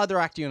just, they're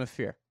acting out of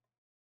fear.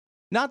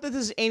 Not that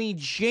there's any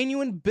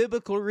genuine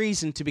biblical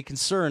reason to be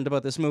concerned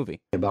about this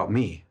movie. About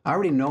me. I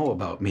already know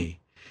about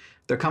me.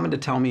 They're coming to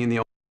tell me in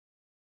the...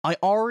 I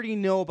already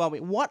know about me.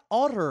 What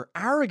utter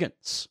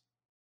arrogance.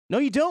 No,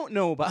 you don't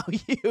know about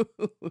you.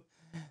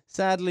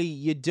 Sadly,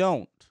 you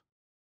don't.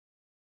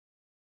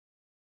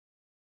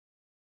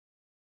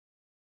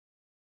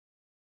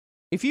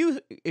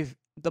 If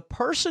the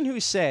person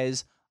who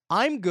says,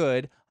 I'm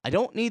good, I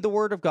don't need the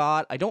word of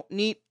God, I don't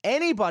need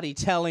anybody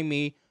telling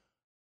me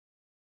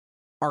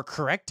or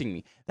correcting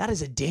me, that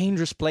is a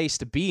dangerous place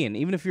to be in.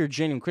 Even if you're a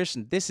genuine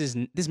Christian,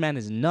 this man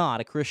is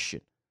not a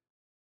Christian.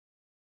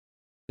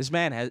 This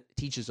man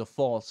teaches a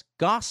false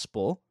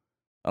gospel,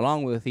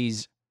 along with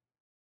his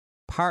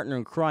partner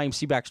in crime,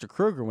 C. Baxter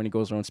Kruger, when he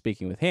goes around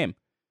speaking with him,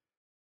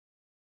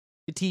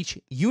 to teach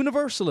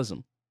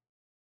universalism.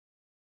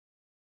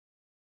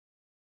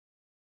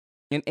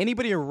 And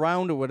anybody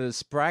around it, whether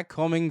it's Brad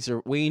Cummings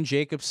or Wayne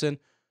Jacobson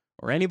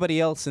or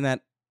anybody else in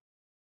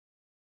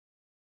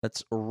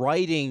that's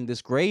riding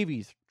this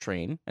gravy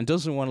train and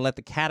doesn't want to let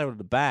the cat out of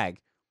the bag,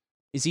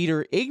 is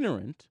either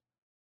ignorant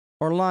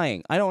or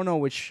lying. I don't know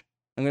which.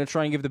 I'm going to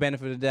try and give the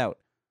benefit of the doubt.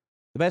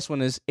 The best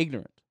one is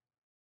ignorant.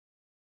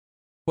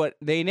 But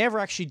they never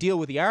actually deal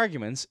with the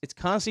arguments. It's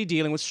constantly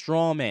dealing with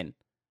straw men.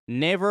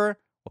 Never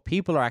what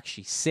people are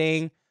actually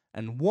saying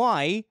and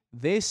why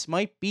this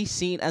might be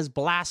seen as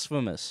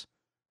blasphemous.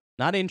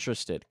 Not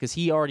interested, because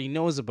he already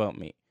knows about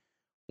me.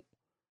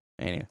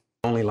 Anyway.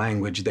 Only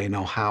language they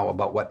know how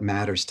about what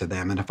matters to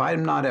them. And if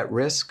I'm not at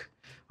risk,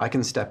 I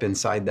can step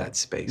inside that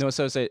space. No,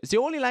 so it's the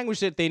only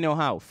language that they know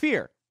how.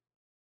 Fear.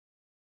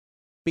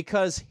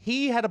 Because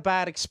he had a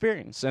bad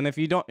experience. And if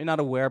you're not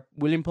aware,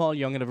 William Paul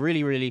Young had a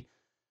really, really,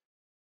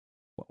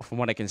 from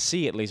what I can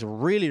see at least, a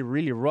really,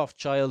 really rough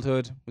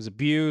childhood. Was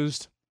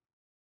abused.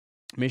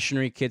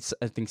 Missionary kids,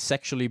 I think,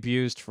 sexually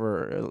abused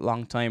for a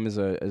long time as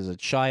a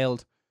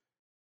child.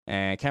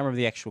 I can't remember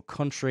the actual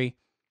country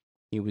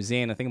he was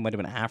in. I think it might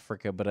have been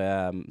Africa, but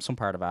some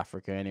part of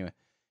Africa anyway.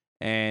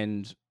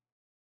 And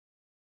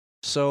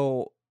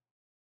so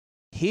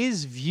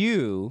his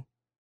view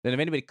that if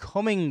anybody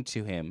coming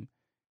to him,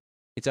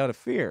 it's out of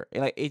fear.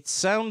 Like, it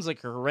sounds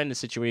like a horrendous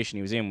situation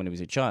he was in when he was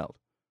a child.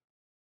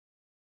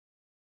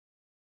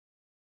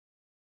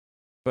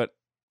 But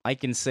I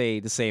can say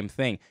the same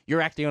thing.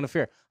 You're acting out of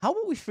fear. How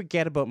about we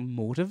forget about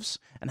motives?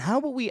 And how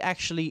about we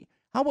actually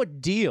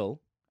deal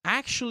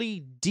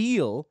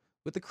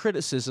with the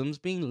criticisms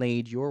being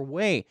laid your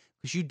way?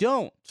 Because you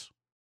don't.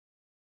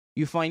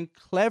 You find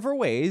clever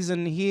ways,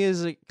 and he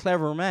is a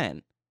clever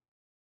man.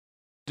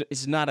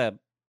 It's not a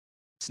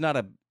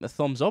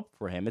thumbs up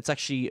for him. It's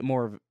actually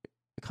more of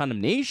a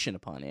condemnation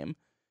upon him.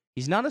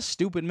 He's not a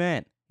stupid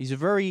man. He's a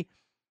very...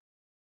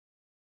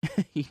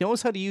 he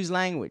knows how to use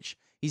language.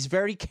 He's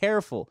very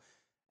careful.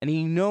 And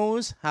he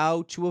knows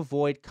how to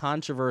avoid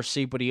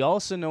controversy, but he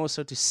also knows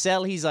how to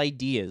sell his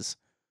ideas.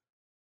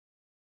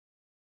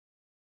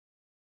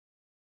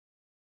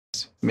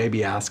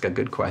 Maybe ask a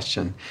good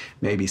question,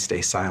 maybe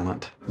stay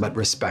silent, but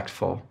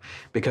respectful,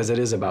 because it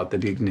is about the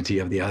dignity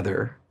of the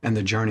other and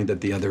the journey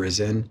that the other is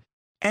in.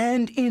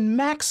 And in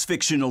Mac's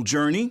fictional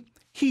journey,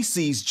 he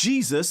sees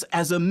Jesus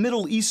as a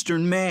Middle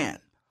Eastern man,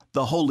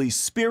 the Holy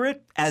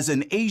Spirit as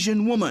an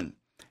Asian woman,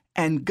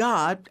 and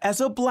God as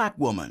a black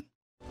woman.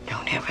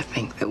 Don't ever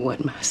think that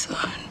what my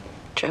son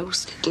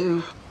chose to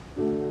do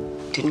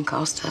didn't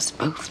cost us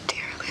both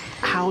dearly.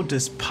 How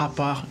does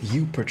Papa,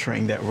 you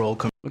portraying that role,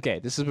 Okay,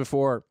 this is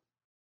before,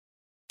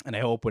 and I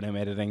hope when I'm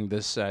editing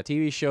this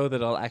TV show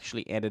that I'll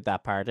actually edit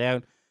that part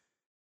out.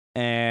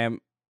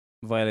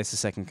 Violates the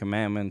second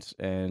commandment,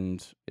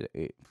 and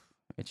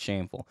it's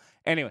shameful.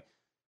 Anyway,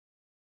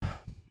 to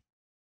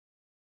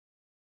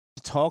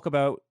talk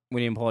about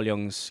William Paul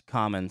Young's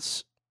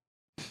comments,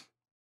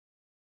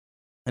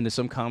 and there's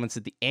some comments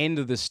at the end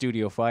of the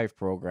Studio 5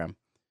 program,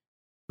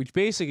 which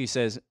basically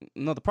says,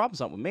 no, the problem's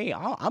not with me.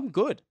 I'm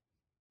good.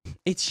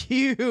 It's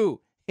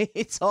you.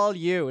 It's all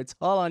you. It's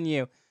all on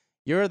you.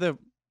 You're the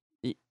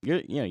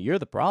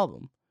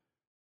problem.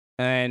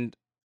 And,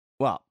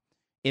 well,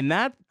 in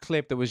that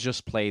clip that was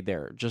just played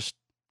there,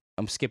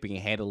 I'm skipping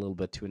ahead a little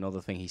bit to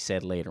another thing he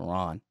said later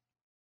on.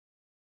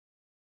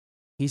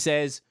 He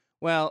says,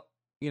 well,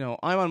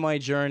 I'm on my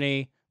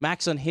journey.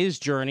 Mac's on his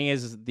journey,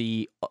 as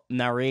the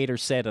narrator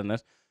said on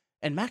it.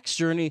 And Mac's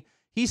journey,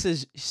 he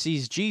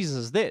sees Jesus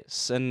as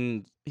this,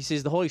 and he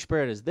sees the Holy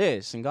Spirit as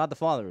this, and God the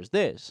Father as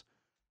this.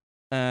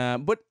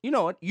 But you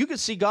know what? You could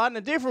see God in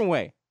a different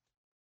way.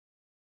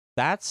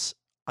 That's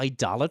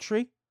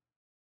idolatry.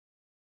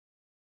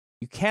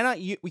 We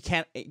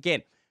can't,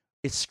 again,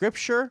 it's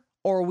scripture,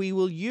 or we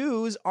will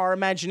use our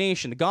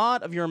imagination. The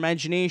God of your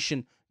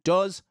imagination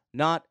does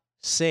not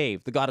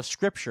save. The God of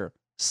scripture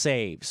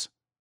saves.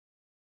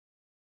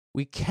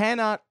 We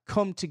cannot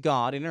come to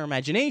God in our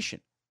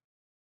imagination,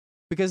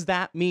 because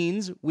that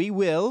means we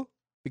will,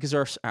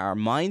 because our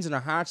minds and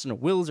our hearts and our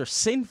wills are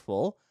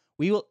sinful,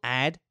 we will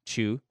add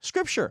to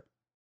scripture.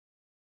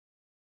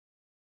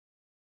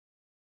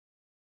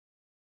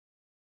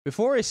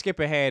 Before I skip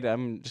ahead,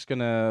 I'm just going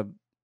to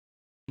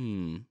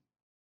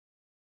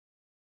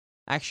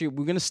Actually,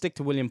 we're going to stick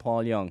to William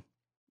Paul Young.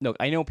 Look,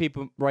 I know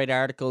people write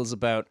articles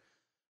about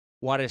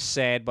what is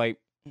said by,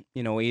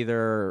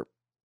 either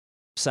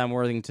Sam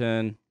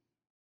Worthington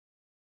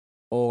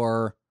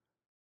or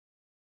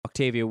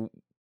Octavia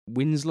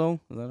Winslow.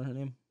 Is that her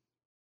name?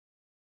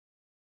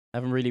 I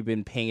haven't really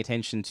been paying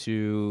attention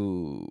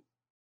to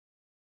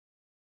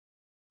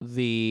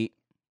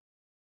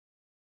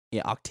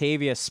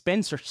Octavia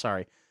Spencer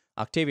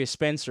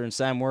and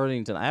Sam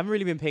Worthington. I haven't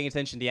really been paying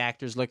attention to the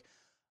actors. Look,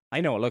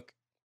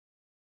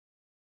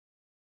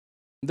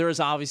 there is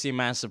obviously a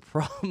massive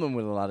problem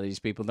with a lot of these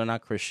people. They're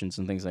not Christians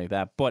and things like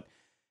that. But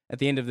at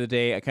the end of the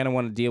day, I kind of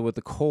want to deal with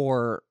the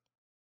core,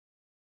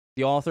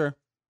 the author,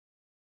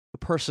 the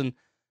person.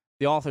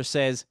 The author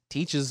says,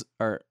 teaches,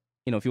 or,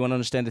 if you want to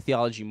understand the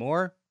theology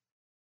more,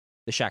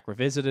 The Shack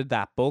Revisited,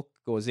 that book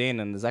goes in,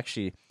 and there's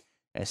actually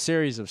a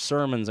series of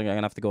sermons I'm going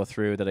to have to go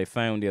through that I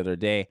found the other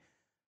day,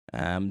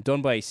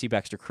 done by C.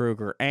 Baxter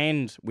Kruger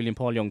and William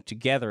Paul Young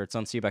together. It's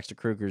on C. Baxter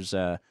Kruger's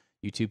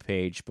YouTube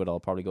page, but I'll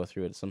probably go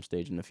through it at some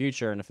stage in the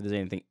future, and if there's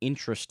anything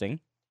interesting,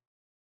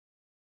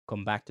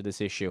 come back to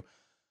this issue.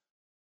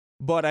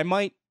 But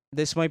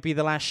this might be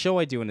the last show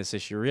I do in this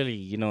issue,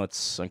 really.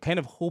 I'm kind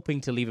of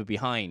hoping to leave it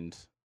behind.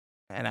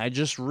 And I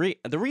just the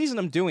reason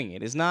I'm doing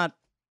it is not,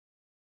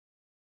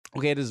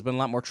 okay, there's been a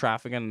lot more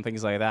traffic and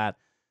things like that,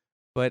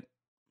 but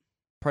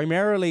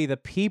primarily the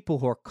people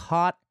who are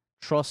caught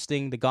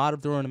trusting the God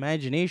of their own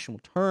imagination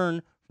will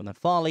turn from that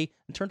folly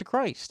and turn to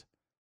Christ.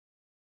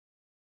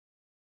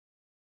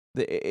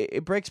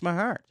 It breaks my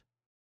heart.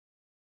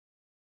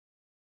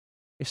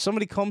 If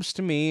somebody comes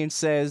to me and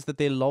says that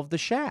they love the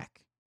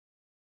Shack,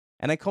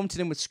 and I come to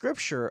them with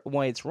scripture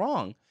why it's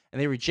wrong,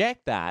 and they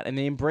reject that, and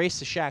they embrace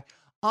the Shack,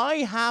 I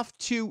have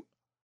to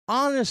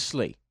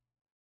honestly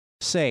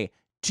say,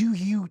 do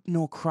you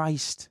know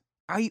Christ?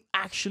 Are you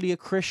actually a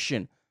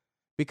Christian?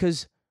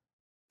 Because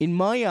in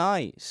my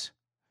eyes,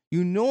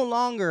 you no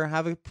longer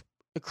have a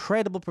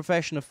credible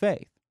profession of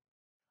faith.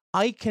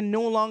 I can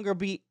no longer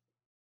be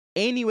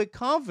anyway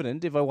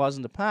confident, if I was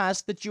in the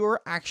past, that you're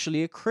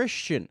actually a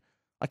Christian.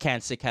 I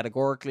can't say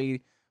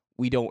categorically,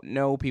 we don't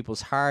know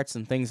people's hearts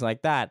and things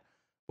like that.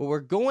 But we're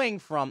going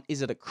from,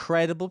 is it a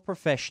credible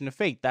profession of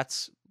faith?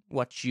 That's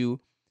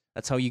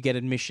how you get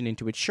admission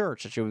into a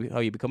church. That's how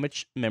you become a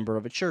member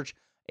of a church.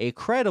 A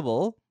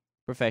credible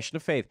profession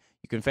of faith.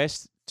 You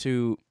confess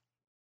to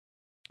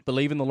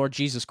believe in the Lord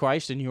Jesus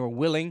Christ, and you are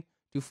willing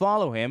to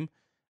follow him,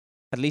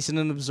 at least in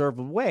an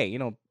observable way.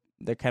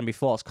 There can be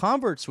false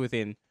converts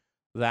within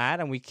that,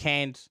 and we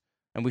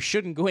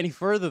shouldn't go any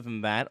further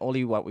than that.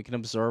 Only what we can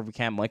observe. We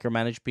can't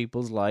micromanage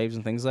people's lives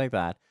and things like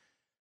that.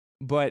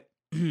 But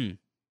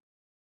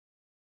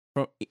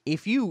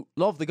if you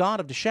love the God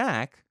of the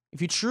Shack,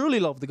 if you truly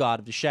love the God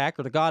of the Shack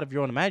or the God of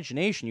your own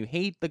imagination, you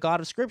hate the God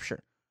of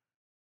Scripture.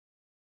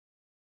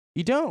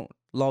 You don't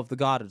love the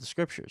God of the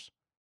Scriptures.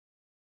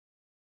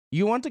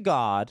 You want a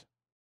God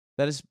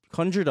that is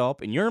conjured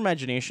up in your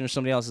imagination or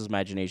somebody else's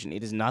imagination.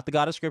 It is not the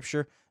God of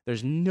Scripture.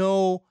 There's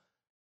no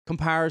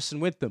comparison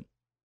with them.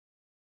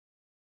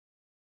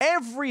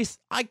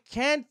 I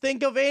can't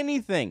think of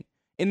anything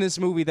in this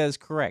movie that is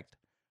correct.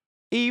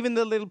 Even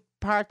the little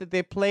part that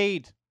they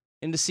played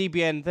in the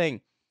CBN thing,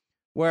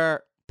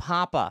 where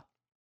Papa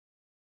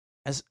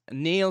has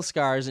nail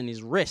scars in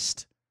his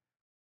wrist.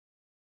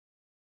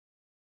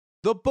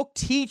 The book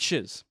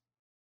teaches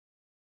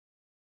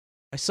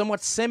a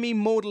somewhat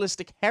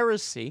semi-modalistic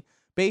heresy,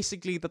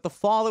 basically that the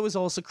Father was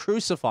also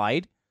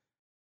crucified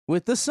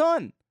with the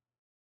Son.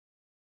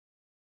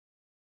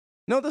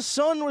 No, the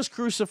Son was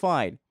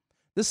crucified.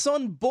 The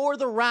Son bore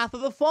the wrath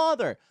of the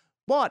Father.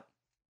 What?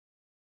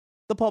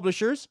 The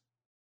publishers,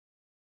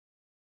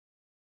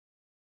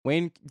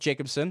 Wayne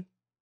Jacobson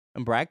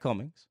and Brad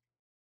Cummings,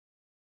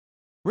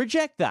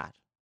 reject that.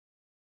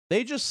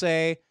 They just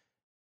say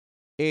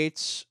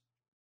it's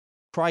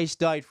Christ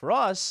died for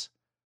us,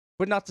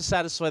 but not to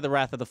satisfy the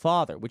wrath of the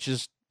Father, which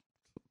is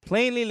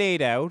plainly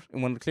laid out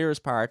in one of the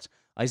clearest parts,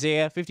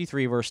 Isaiah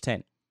 53, verse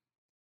 10.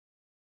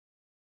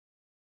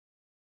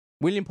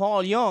 William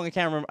Paul Young,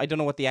 I don't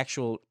know what the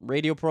actual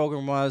radio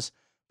program was,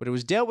 but it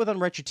was dealt with on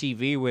Retro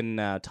TV when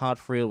Todd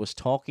Friel was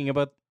talking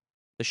about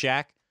the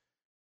Shack,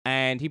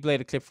 and he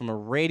played a clip from a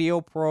radio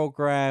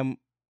program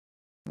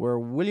where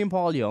William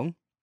Paul Young,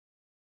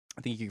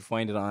 I think you can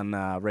find it on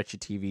Retro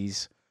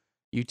TV's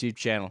YouTube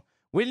channel,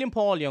 William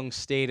Paul Young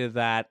stated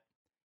that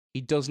he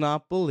does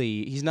not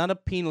believe, he's not a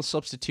penal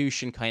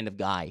substitution kind of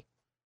guy.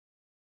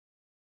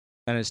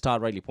 And as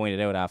Todd rightly pointed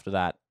out after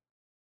that,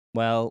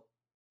 well,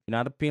 you're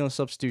not a penal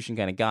substitution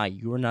kind of guy.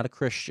 You are not a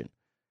Christian.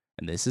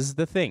 And this is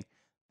the thing.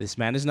 This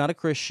man is not a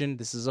Christian.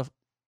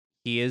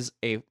 He is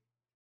a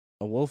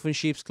wolf in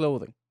sheep's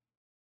clothing.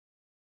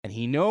 And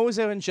he knows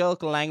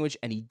evangelical language,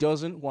 and he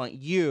doesn't want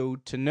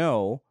you to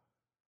know,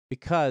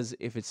 because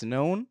if it's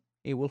known,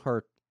 it will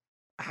hurt.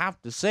 I have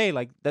to say,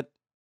 that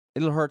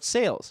it'll hurt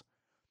sales.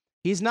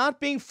 He's not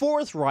being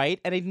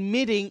forthright and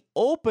admitting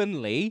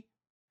openly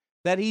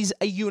that he's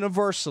a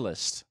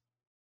universalist.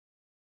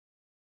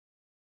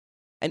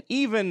 And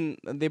even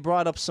they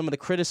brought up some of the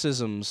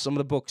criticisms, some of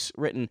the books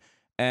written.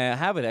 I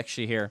have it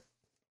actually here.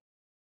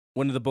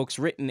 One of the books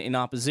written in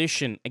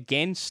opposition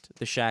against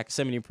the Shack,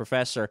 seminary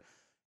professor,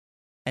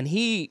 and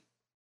he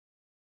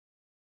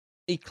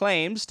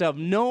claims to have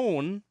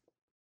known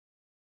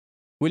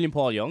William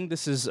Paul Young.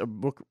 This is a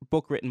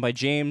book written by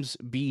James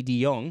B.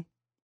 DeYoung.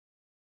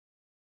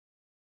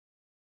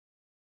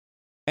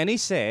 And he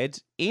said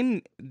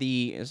in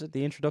the, is it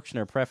the introduction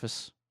or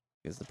preface?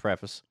 Is the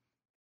preface.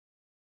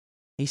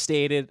 He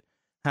stated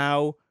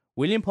how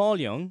William Paul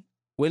Young,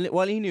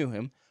 while he knew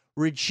him,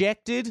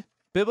 rejected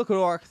biblical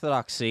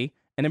orthodoxy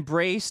and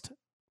embraced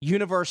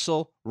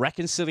universal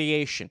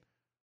reconciliation.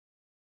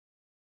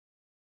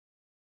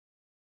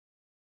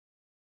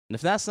 And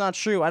if that's not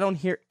true, I don't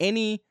hear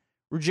any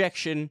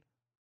rejection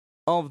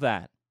of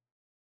that.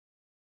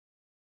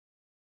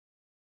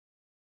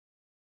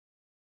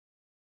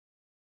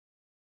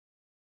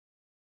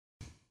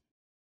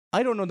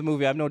 I don't know the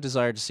movie. I have no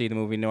desire to see the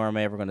movie, nor am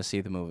I ever going to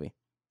see the movie.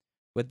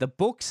 But the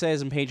book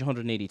says on page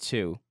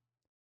 182,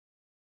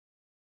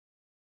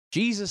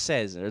 Jesus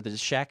says, or the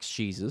Shack's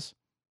Jesus,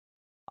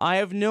 I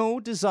have no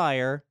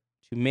desire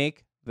to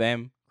make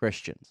them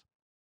Christians.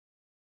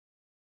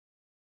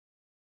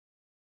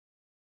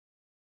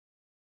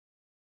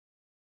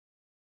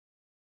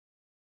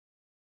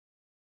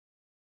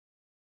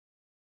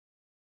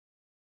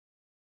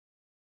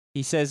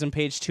 He says on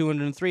page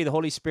 203, the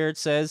Holy Spirit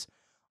says,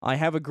 I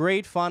have a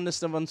great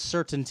fondness of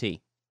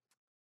uncertainty.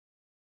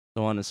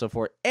 So on and so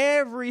forth.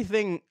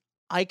 Everything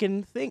I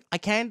can't think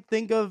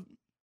of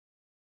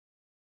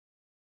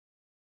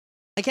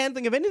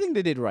anything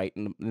they did right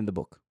in the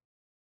book.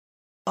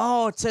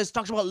 Oh, it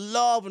talks about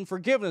love and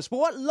forgiveness. But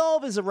what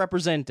love is it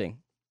representing?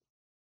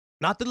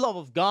 Not the love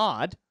of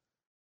God.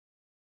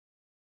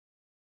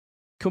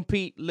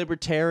 Compete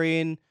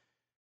libertarian,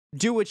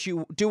 do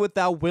what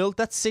thou wilt.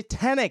 That's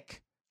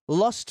satanic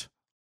lust.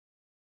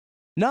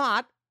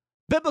 Not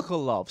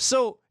biblical love.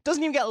 So it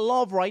doesn't even get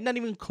love right, not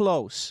even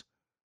close.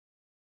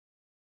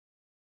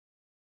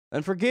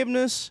 And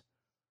forgiveness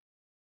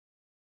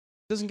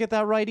doesn't get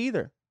that right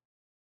either.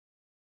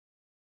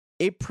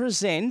 It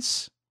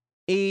presents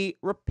a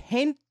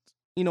repent,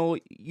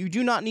 you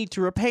do not need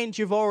to repent,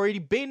 you've already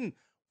been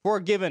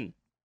forgiven.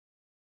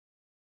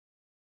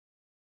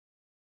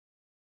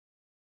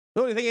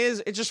 The only thing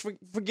is, it's just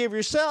forgive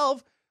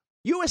yourself.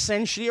 You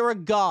essentially are a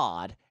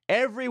god.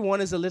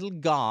 Everyone is a little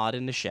god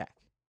in the Shack.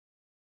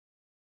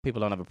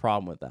 People don't have a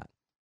problem with that.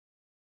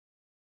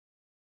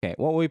 Okay,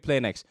 what will we play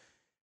next?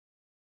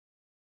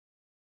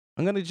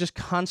 I'm going to just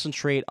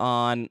concentrate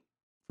on,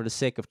 for the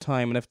sake of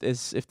time, and if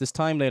there's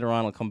time later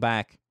on, I'll come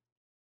back.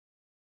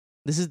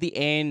 This is the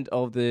end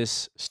of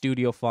this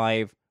Studio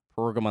 5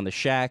 program on the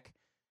Shack,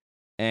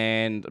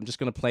 and I'm just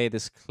going to play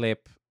this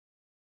clip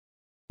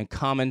and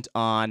comment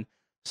on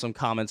some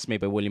comments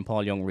made by William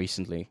Paul Young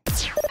recently.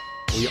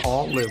 We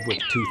all live with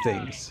two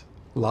things,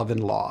 love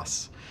and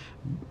loss.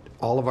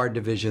 All of our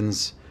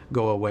divisions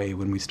go away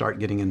when we start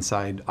getting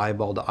inside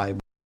eyeball to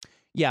eyeball.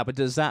 Yeah, but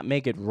does that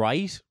make it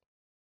right?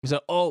 So,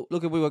 oh,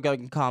 look at what we got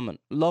in common.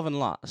 Love and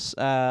loss.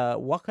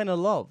 What kind of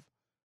love?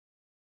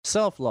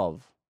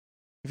 Self-love.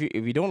 If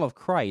you don't love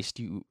Christ,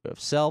 you have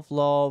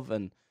self-love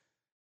and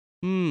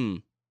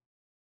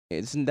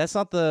that's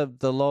not the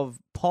love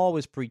Paul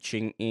was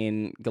preaching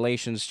in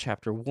Galatians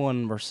chapter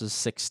 1, verses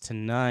 6 to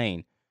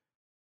 9.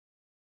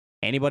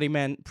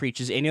 Anybody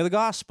preaches any other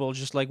gospel,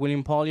 just like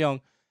William Paul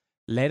Young,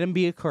 let him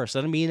be accursed,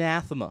 let him be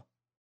anathema.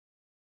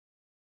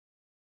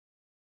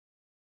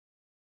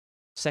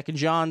 2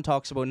 John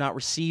talks about not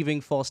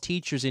receiving false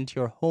teachers into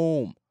your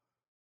home.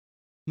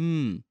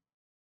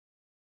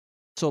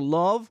 So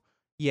love,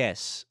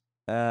 yes.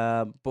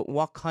 But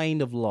what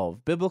kind of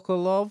love?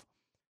 Biblical love?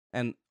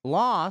 And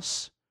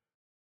loss,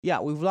 yeah,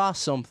 we've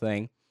lost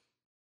something.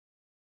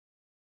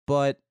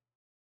 But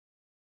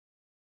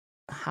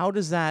how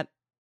does this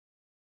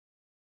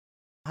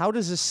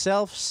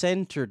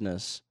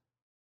self-centeredness,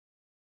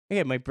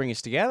 it might bring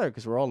us together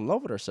because we're all in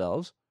love with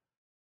ourselves.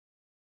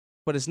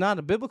 But it's not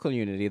a biblical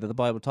unity that the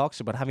Bible talks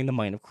about, having the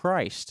mind of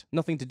Christ.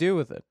 Nothing to do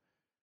with it.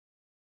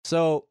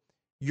 So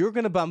you're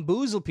going to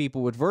bamboozle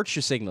people with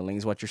virtue signaling,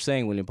 is what you're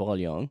saying, William Paul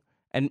Young,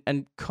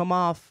 and come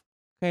off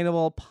kind of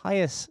all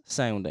pious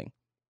sounding.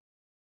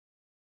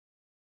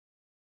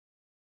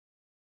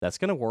 That's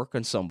going to work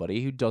on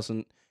somebody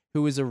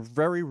who is a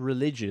very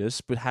religious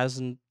but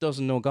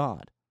doesn't know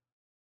God.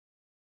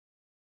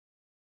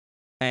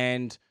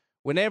 And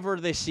whenever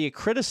they see a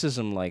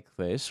criticism like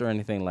this or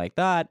anything like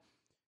that,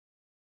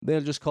 they'll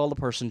just call the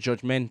person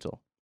judgmental.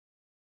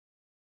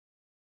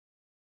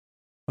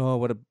 Oh,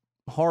 what a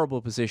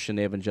horrible position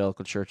the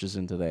evangelical church is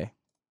in today.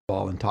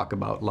 And talk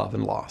about love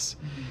and loss.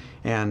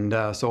 And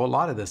so a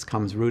lot of this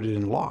comes rooted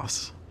in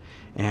loss.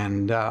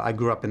 And I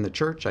grew up in the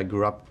church. I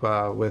grew up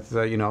with,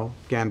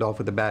 Gandalf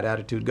with a bad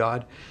attitude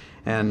God.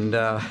 And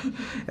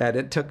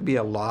it took me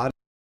a lot.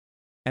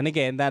 And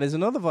again, that is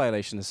another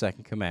violation of the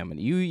second commandment.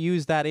 You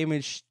use that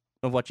image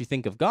of what you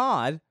think of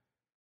God.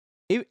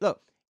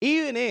 Look,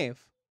 even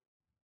if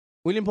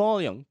William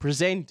Paul Young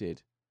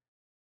presented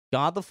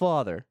God the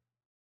Father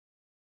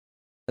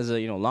as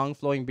a, long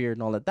flowing beard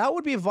and all that, that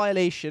would be a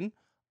violation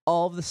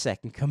of the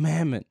second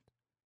commandment.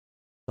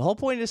 The whole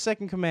point of the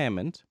second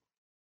commandment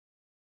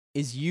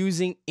is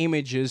using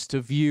images to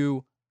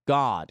view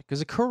God,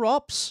 because it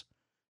corrupts.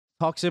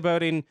 Talks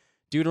about in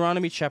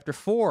Deuteronomy chapter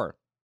 4,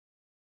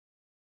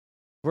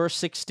 verse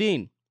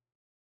 16,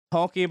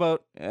 talking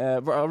about,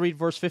 I'll read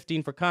verse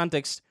 15 for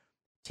context.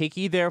 Take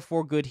ye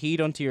therefore good heed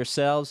unto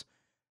yourselves,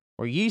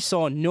 for ye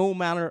saw no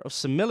manner of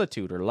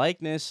similitude or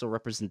likeness or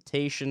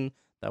representation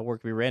that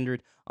work be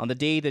rendered on the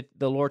day that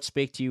the Lord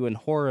spake to you in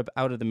Horeb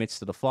out of the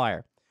midst of the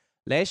fire,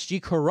 lest ye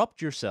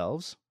corrupt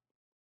yourselves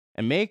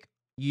and make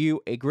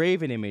you a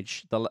graven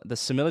image, the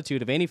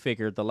similitude of any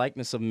figure, the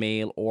likeness of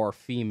male or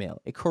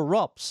female. It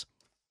corrupts.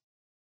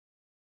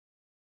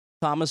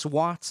 Thomas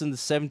Watson, the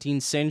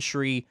 17th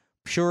century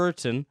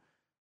Puritan,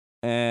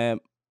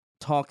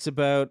 talks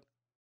about,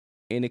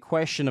 in a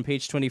question on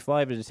page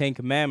 25 of the Ten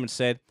Commandments,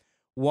 said,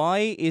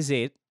 why is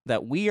it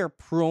that we are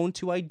prone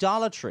to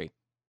idolatry?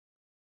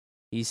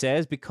 He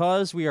says,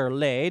 because we are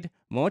led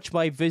much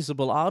by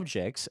visible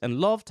objects and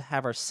love to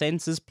have our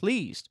senses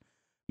pleased.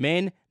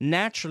 Men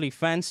naturally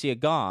fancy a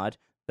God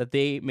that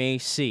they may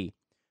see,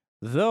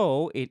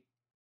 though it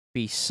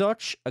be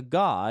such a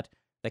God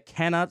that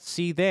cannot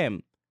see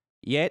them,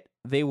 yet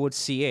they would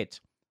see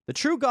it. The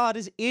true God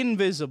is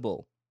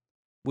invisible,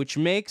 which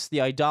makes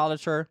the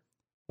idolater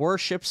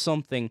worship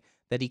something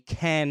that he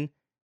can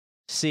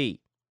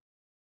see.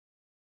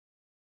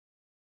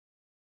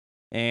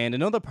 And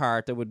another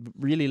part that would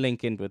really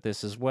link in with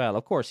this as well,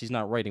 of course, he's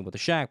not writing with the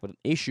shack, but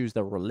issues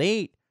that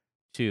relate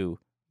to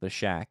the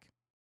shack,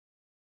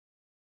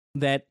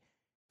 that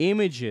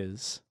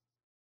images,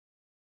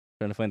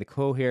 trying to find the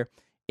quote here,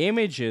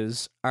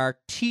 images are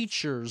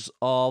teachers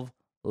of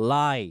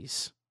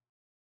lies.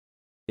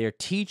 They're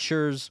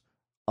teachers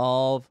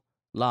of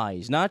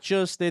lies. Not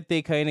just that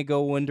they kind of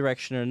go one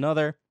direction or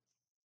another,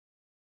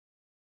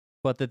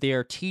 but that they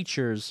are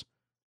teachers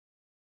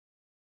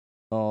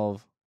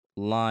of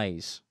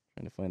lies.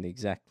 Trying to find the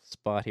exact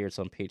spot here. It's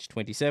on page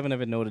 27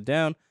 of it, noted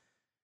down.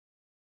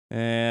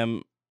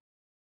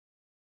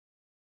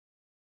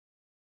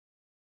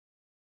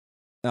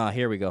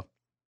 Here we go.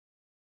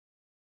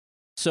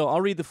 So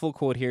I'll read the full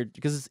quote here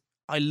because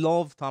I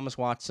love Thomas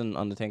Watson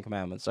on the Ten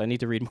Commandments. I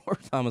need to read more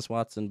of Thomas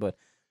Watson, but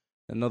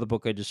another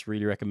book I just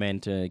really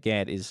recommend to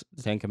get is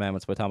The Ten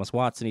Commandments by Thomas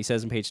Watson. He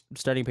says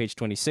starting page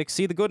 26,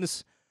 see the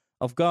goodness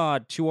of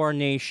God to our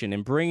nation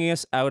in bringing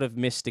us out of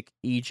mystic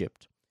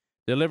Egypt,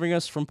 delivering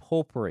us from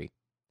popery,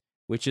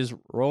 which is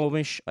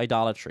Romish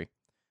idolatry,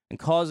 and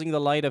causing the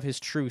light of his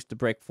truth to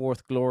break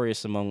forth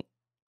gloriously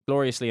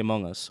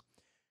among us.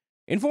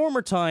 In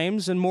former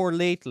times, and more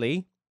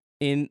lately,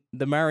 in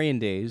the Marian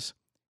days,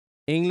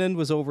 England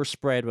was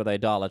overspread with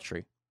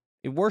idolatry.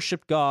 It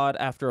worshipped God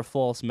after a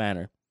false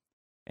manner,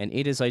 and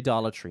it is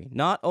idolatry,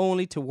 not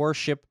only to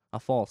worship a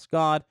false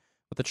God,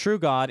 but the true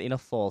God in a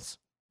false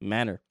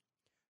manner.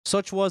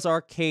 Such was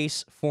our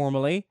case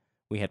formerly.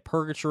 We had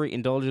purgatory,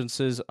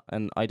 indulgences,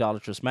 and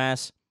idolatrous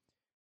mass.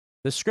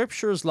 The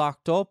scriptures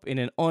locked up in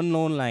an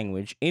unknown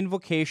language,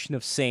 invocation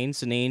of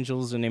saints and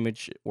angels and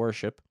image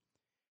worship.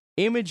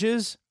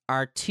 Images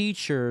are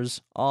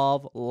teachers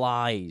of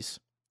lies.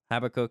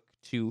 Habakkuk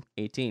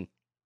 2:18.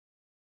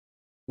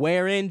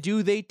 Wherein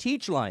do they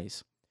teach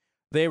lies?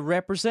 They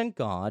represent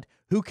God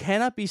who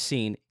cannot be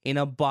seen in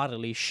a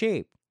bodily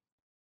shape.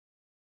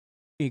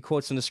 He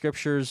quotes in the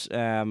scriptures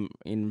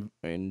in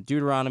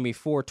Deuteronomy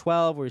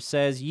 4:12 where it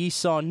says, ye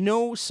saw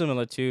no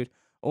similitude,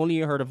 only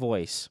you heard a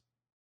voice.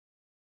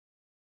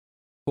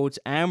 Quotes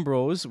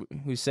Ambrose,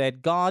 who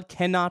said, God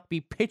cannot be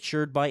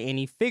pictured by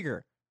any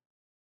figure,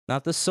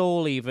 not the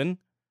soul even,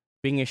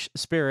 being a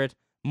spirit,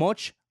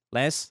 much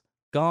less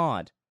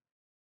God.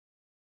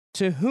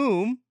 To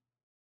whom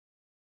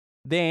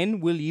then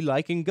will ye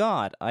liken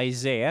God?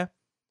 Isaiah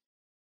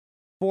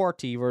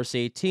 40, verse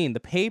 18.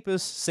 The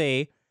papists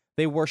say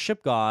they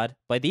worship God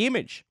by the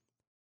image,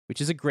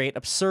 which is a great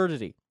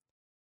absurdity.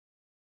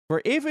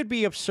 For if it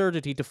be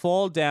absurdity to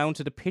fall down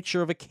to the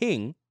picture of a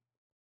king,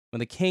 when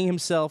the king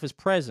himself is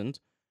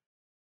present,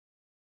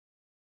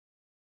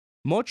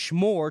 much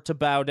more to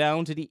bow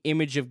down to the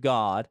image of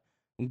God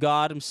when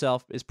God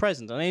himself is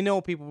present. And I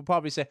know people will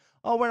probably say,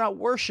 oh, we're not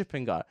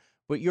worshiping God,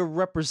 but you're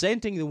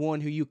representing the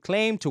one who you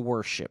claim to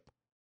worship.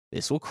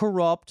 This will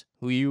corrupt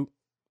who you...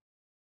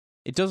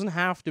 It doesn't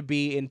have to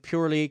be in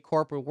purely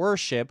corporate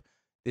worship.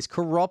 This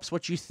corrupts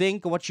what you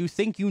think and what you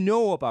think you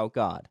know about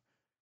God.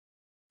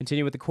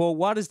 Continue with the quote,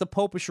 what is the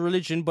popish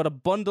religion but a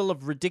bundle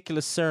of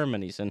ridiculous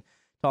ceremonies? And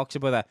talks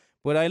about that.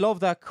 But I love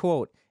that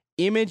quote.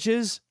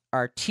 Images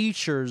are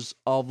teachers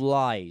of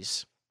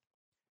lies.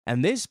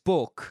 And this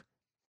book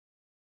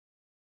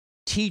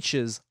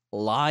teaches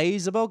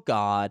lies about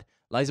God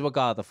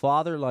the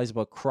Father, lies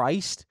about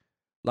Christ,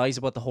 lies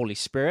about the Holy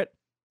Spirit,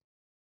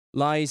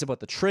 lies about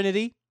the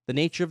Trinity, the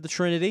nature of the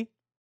Trinity,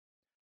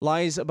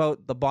 lies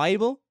about the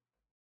Bible,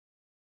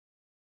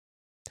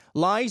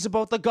 lies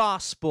about the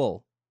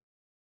gospel.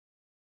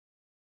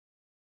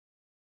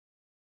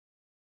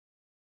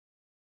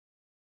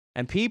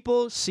 And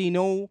people see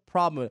no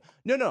problem.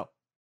 No.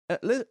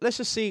 Let's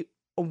just see,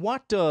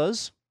 what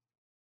does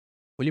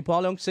William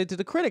Paul Young say to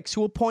the critics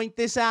who will point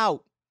this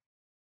out?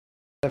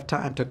 Of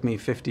time took me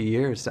 50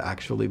 years to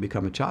actually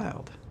become a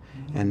child.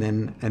 And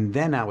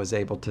then I was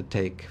able to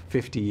take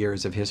 50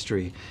 years of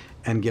history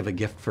and give a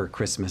gift for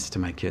Christmas to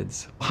my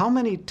kids. How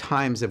many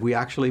times have we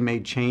actually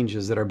made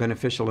changes that are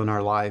beneficial in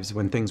our lives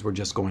when things were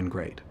just going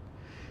great?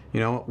 You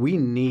know, we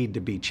need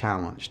to be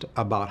challenged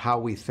about how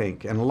we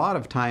think. And a lot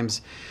of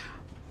times,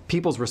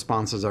 people's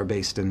responses are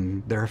based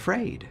in they're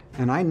afraid.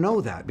 And I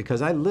know that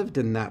because I lived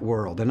in that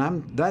world,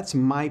 and that's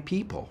my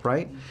people,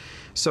 right?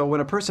 So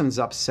when a person's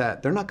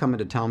upset, they're not coming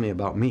to tell me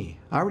about me.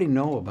 I already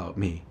know about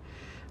me.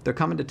 They're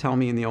coming to tell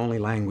me in the only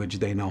language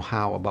they know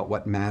how about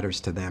what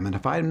matters to them. And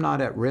if I'm not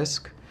at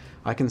risk,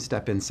 I can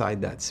step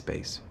inside that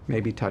space,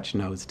 maybe touch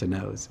nose to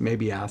nose,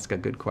 maybe ask a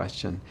good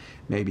question,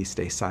 maybe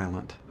stay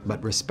silent,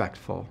 but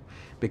respectful,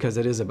 because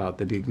it is about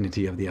the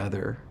dignity of the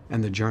other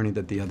and the journey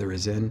that the other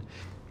is in,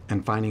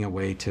 and finding a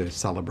way to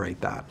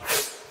celebrate that.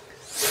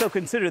 So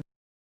consider.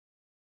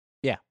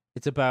 Yeah,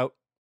 it's about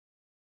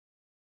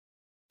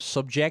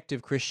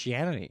subjective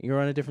Christianity. You're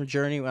on a different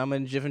journey. I'm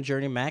on a different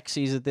journey. Max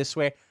sees it this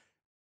way.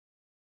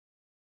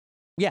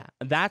 Yeah,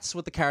 that's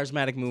what the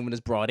charismatic movement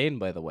has brought in,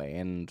 by the way.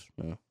 And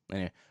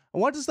anyway,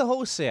 what does the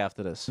host say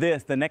after this?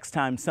 The next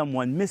time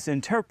someone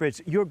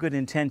misinterprets your good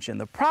intention,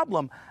 the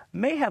problem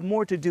may have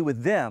more to do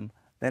with them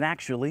than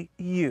actually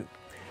you.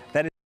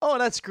 Oh,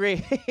 that's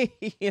great.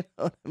 You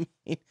know what I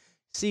mean?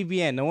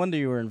 CBN, no wonder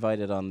you were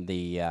invited on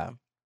the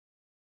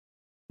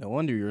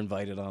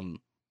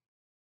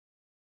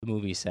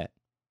movie set.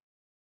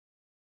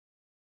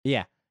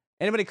 Yeah.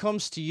 Anybody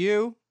comes to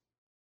you,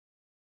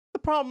 the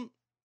problem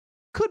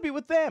could be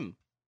with them.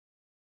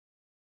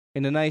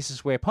 In the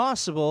nicest way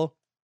possible.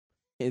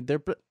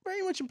 They're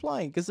very much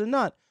implying, because they're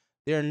not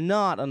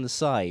on the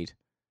side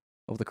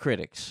of the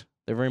critics.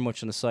 They're very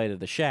much on the side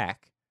of the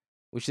shack,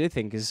 which they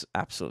think is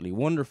absolutely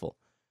wonderful.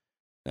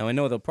 Now, I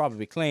know they'll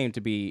probably claim to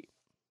be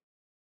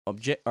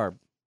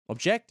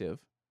objective.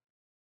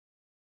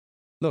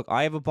 Look,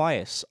 I have a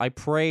bias. I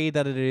pray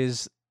that it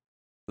is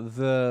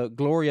the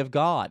glory of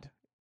God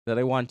that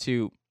I want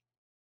to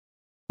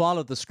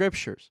follow the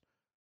scriptures.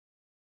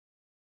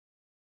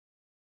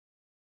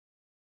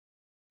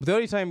 But the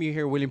only time you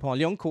hear William Paul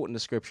Young quoting the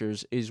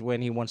scriptures is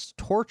when he wants to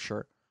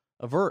torture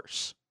a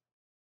verse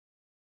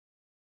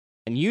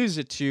and use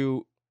it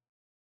to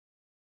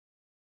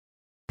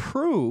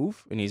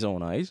prove, in his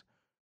own eyes,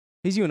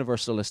 his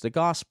universalistic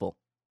gospel.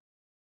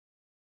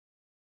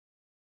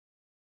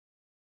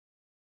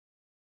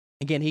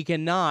 Again, he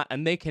cannot,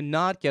 and they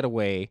cannot get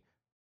away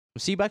from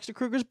C. Baxter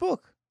Kruger's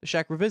book, The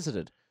Shack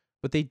Revisited.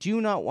 But they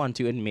do not want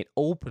to admit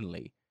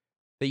openly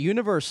that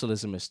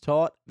universalism is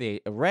taught. They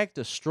erect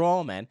a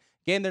straw man.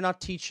 Again, they're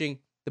not teaching,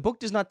 the book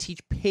does not teach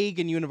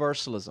pagan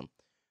universalism.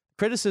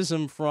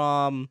 Criticism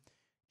from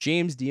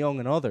James DeYoung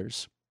and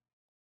others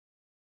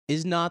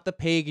is not the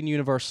pagan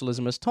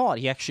universalism as taught.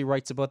 He actually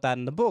writes about that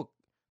in the book.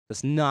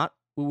 That's not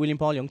what William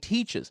Paul Young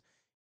teaches.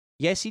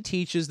 Yes, he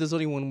teaches there's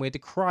only one way to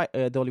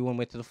the only one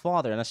way to the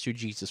Father, and that's through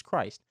Jesus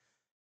Christ.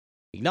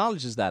 He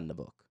acknowledges that in the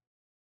book.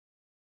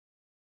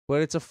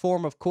 But it's a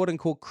form of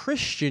quote-unquote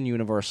Christian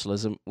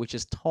universalism, which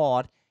is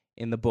taught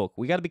in the book.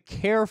 We got to be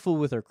careful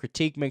with our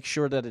critique, make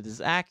sure that it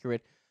is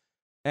accurate,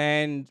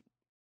 and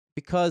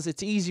because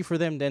it's easy for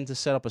them then to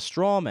set up a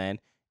straw man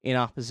in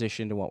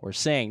opposition to what we're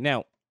saying.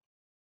 Now,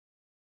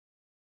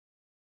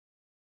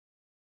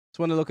 just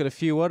want to look at a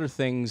few other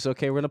things.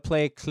 Okay, we're going to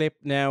play a clip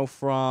now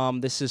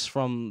this is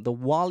from The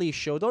Wally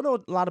Show. Don't know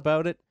a lot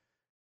about it,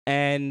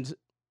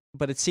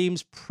 but it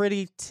seems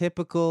pretty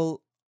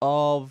typical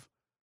of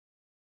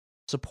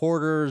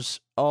supporters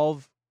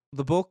of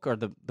the book or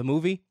the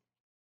movie.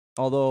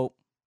 Although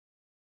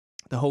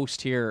the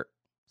host here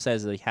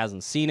says that he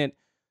hasn't seen it.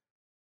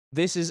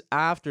 This is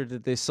after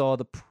that they saw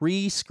the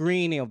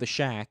pre-screening of The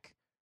Shack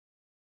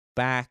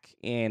back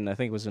in, I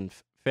think it was in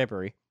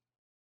February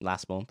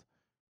last month,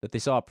 that they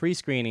saw a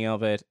pre-screening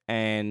of it,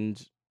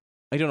 and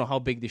I don't know how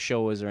big the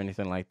show is or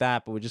anything like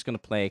that, but we're just going to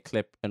play a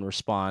clip and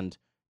respond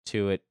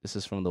to it. This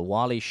is from The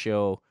Wally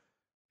Show,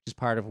 which is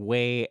part of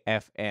Way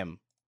FM.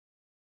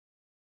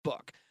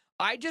 Book.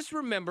 I just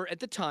remember at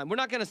the time, we're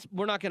not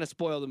gonna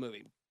spoil the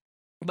movie,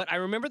 but I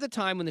remember the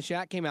time when The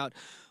Shack came out,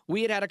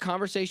 we had a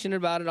conversation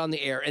about it on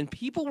the air, and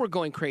people were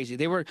going crazy.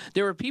 There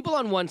were people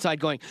on one side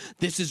going,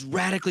 "This has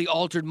radically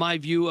altered my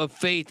view of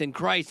faith in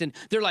Christ," and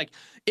they're like,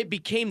 it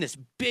became this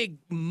big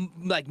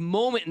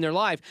moment in their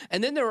life.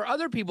 And then there were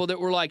other people that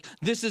were like,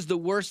 "This is the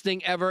worst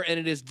thing ever, and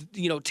it is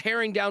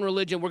tearing down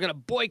religion. We're gonna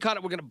boycott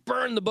it. We're gonna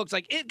burn the books."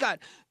 Like, it got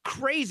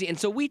crazy. And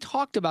so we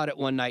talked about it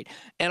one night,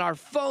 and our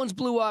phones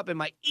blew up, and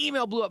my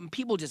email blew up, and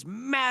people just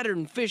mattered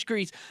in fish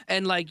grease,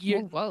 and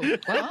whoa.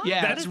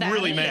 Yeah, that's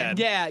really mad.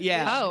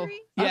 Yeah. Oh.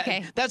 Yeah,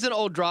 okay. That's an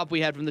old drop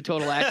we had from the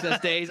Total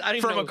Access days. I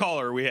didn't from know. a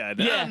caller we had.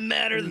 Yeah,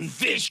 madder than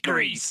fish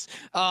grease.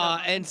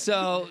 And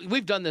so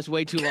we've done this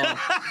way too long.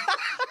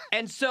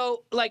 And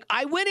so, like,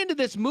 I went into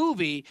this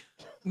movie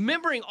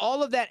remembering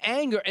all of that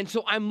anger, and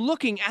so I'm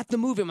looking at the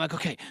movie. I'm like,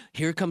 okay,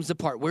 here comes the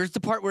part. Where's the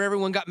part where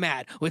everyone got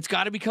mad? Well, it's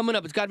got to be coming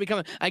up. It's got to be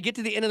coming. I get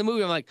to the end of the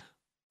movie. I'm like,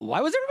 why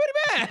was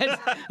everybody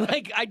mad?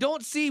 Like, I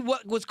don't see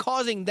what was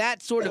causing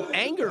that sort of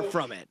anger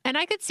from it. And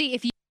I could see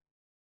if you.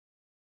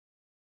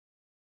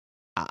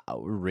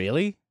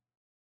 Really?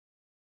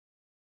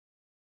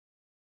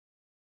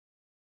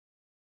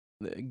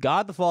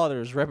 God the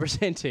Father is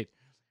represented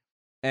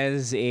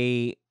as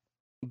a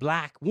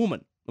black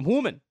woman. A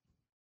woman.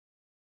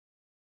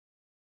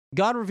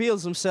 God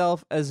reveals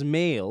himself as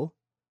male,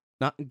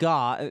 not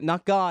God,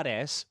 not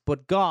goddess,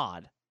 but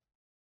God.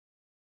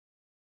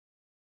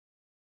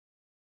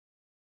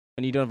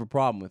 And you don't have a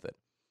problem with it.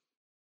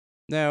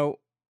 Now,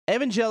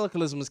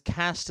 evangelicalism is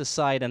cast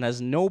aside and has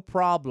no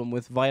problem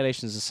with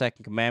violations of the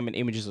Second Commandment,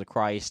 images of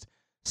Christ.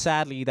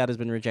 Sadly, that has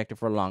been rejected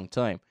for a long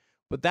time.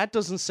 But that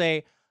doesn't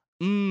say,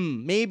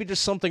 maybe there's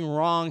something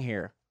wrong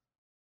here.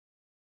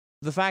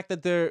 The fact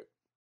that they're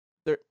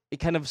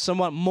kind of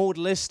somewhat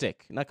modalistic,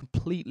 not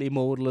completely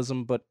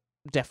modalism, but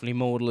definitely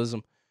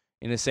modalism,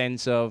 in a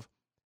sense of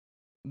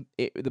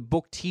the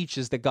book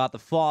teaches that God the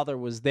Father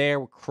was there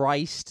with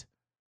Christ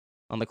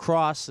on the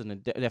cross, and I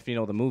definitely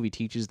know the movie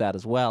teaches that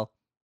as well.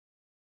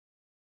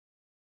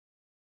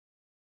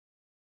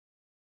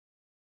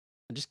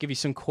 I'll just give you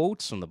some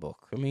quotes from the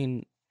book. I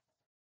mean,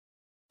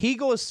 he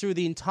goes through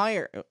the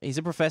entire... He's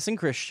a professing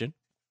Christian.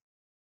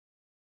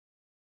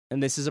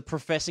 And this is a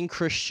professing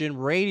Christian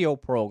radio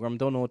program.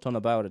 Don't know a ton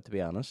about it, to be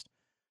honest.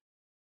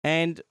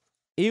 And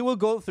he will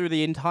go through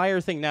the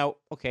entire thing. Now,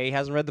 okay, he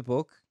hasn't read the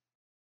book.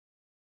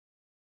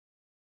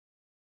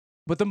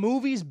 But the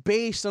movie's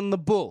based on the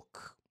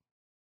book.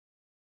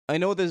 I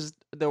know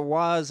there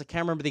was, I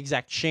can't remember the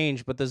exact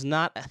change, but there's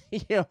not,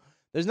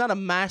 there's not a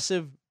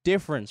massive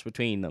difference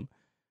between them.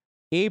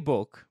 A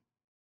book.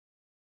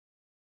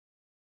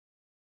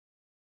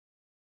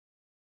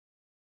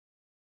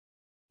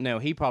 Now,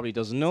 he probably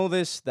doesn't know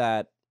this,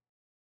 that,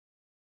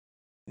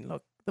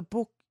 look, the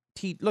book,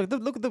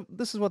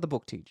 this is what the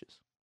book teaches.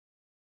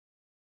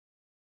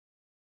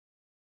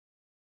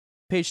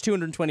 Page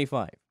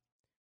 225.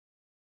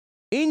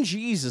 In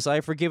Jesus, I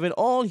have forgiven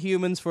all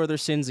humans for their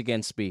sins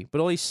against me, but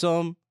only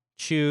some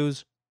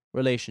choose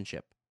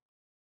relationship.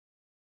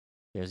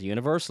 There's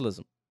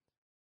universalism.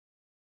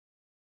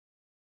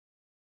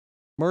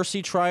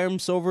 Mercy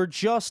triumphs over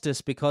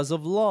justice because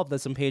of love.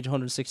 That's on page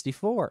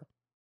 164.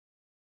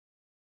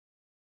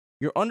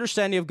 Your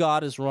understanding of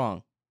God is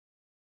wrong.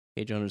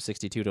 Page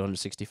 162 to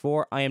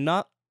 164. I am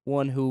not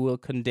one who will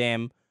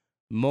condemn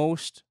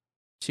most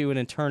to an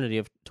eternity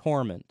of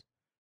torment.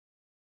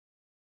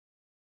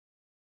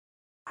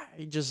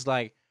 I just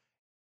like,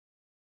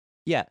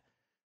 yeah.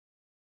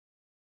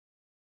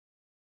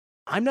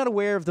 I'm not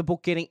aware of the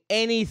book getting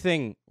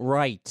anything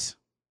right.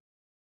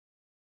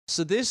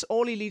 So this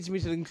only leads me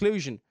to the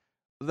conclusion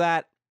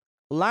that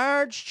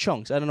large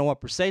chunks, I don't know what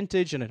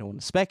percentage, and I don't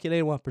want to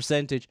speculate on what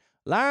percentage,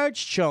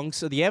 large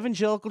chunks of the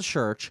evangelical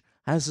church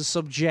has a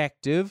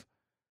subjective,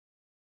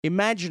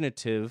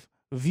 imaginative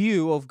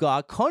view of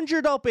God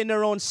conjured up in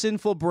their own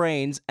sinful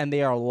brains, and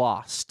they are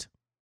lost.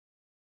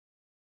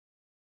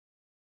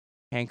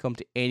 Can't come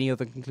to any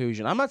other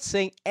conclusion. I'm not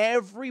saying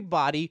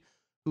everybody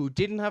who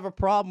didn't have a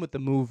problem with the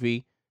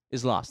movie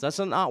is lost. That's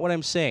not what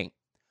I'm saying.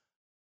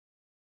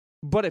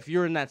 But if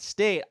you're in that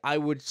state, I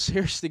would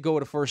seriously go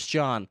to 1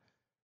 John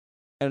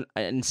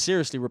and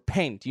seriously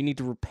repent. You need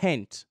to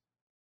repent.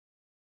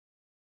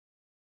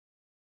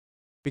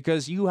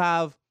 Because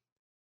you're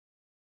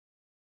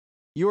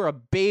a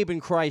babe in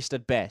Christ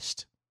at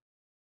best,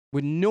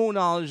 with no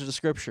knowledge of the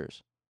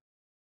scriptures.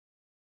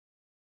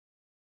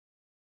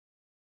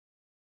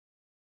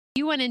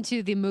 You went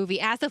into the movie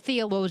as a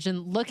theologian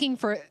looking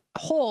for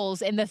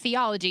holes in the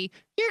theology.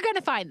 You're going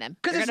to find them.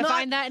 You're going to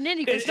find that in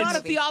any Christian It's not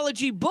movie. a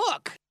theology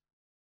book.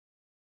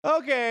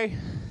 Okay.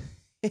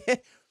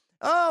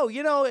 Oh,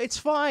 it's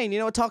fine.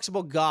 It talks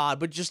about God,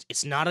 but just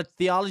it's not a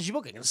theology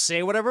book. It can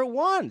say whatever it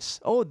wants.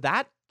 Oh,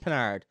 that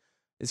canard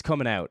is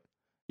coming out.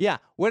 Yeah,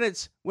 when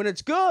it's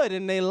good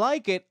and they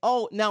like it,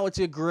 oh, now it's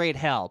a great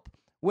help.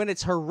 When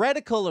it's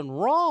heretical and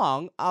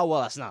wrong, oh,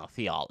 well, that's not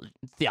a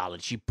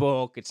theology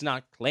book. It's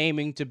not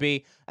claiming to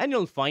be. And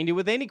you'll find it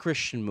with any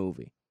Christian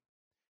movie.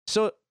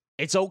 So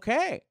it's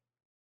okay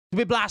to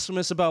be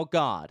blasphemous about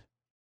God.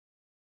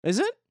 Is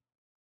it?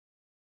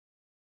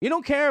 You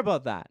don't care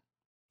about that.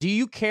 Do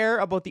you care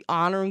about the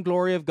honor and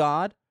glory of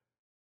God?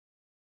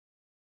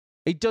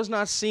 It does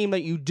not seem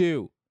that you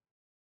do.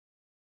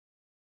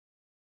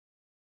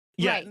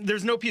 Yeah, Right.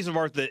 there's no piece of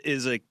art that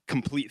is a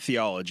complete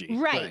theology.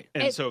 Right.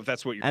 And so if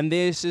that's what you're... And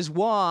this is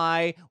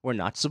why we're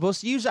not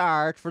supposed to use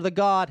art for the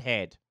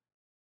Godhead.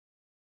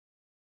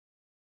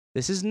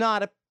 This is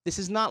not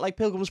like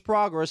Pilgrim's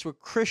Progress, where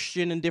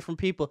Christian and different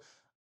people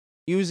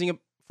using it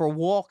for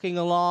walking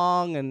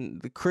along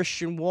and the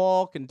Christian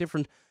walk and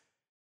different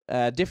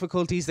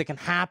difficulties that can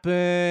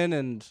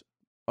happen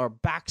or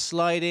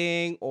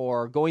backsliding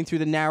or going through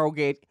the narrow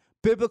gate.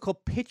 Biblical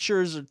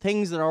pictures or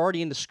things that are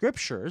already in the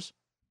scriptures.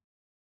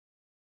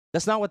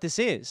 That's not what this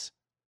is.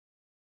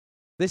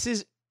 This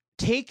is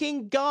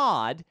taking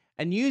God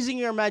and using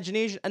your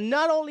imagination, and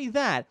not only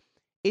that,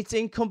 it's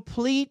in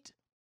complete.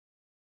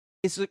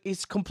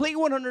 It's complete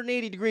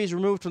 180 degrees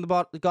removed from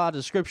the God of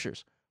the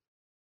Scriptures.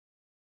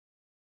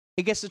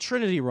 It gets the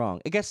Trinity wrong.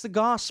 It gets the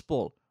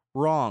gospel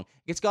wrong.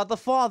 It gets God the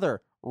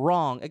Father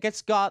wrong. It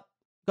gets God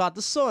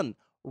the Son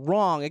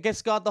wrong. It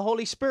gets God the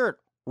Holy Spirit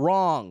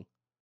wrong.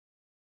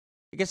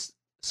 It gets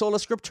sola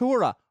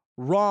scriptura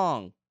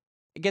wrong.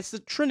 It gets the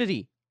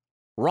Trinity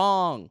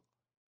wrong.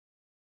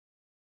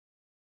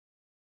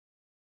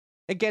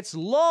 It gets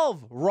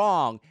love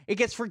wrong. It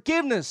gets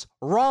forgiveness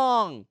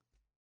wrong.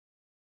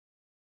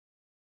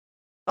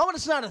 Oh, but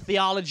it's not a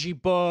theology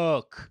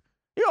book.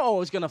 You're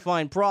always going to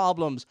find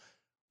problems.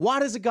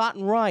 What has it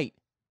gotten right?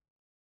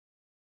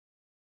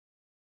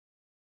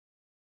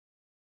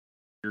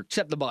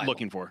 Except the Bible.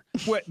 Looking for.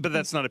 But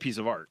that's not a piece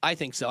of art. I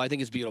think so. I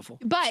think it's beautiful.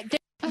 But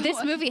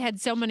this movie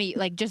had so many,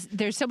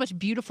 there's so much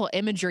beautiful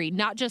imagery,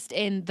 not just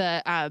in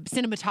the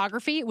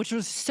cinematography, which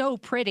was so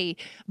pretty,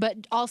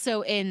 but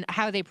also in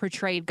how they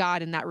portrayed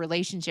God in that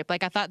relationship.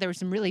 Like, I thought there were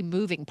some really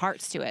moving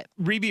parts to it.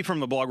 Rebe from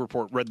the Blog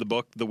Report read the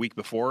book the week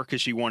before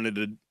because she wanted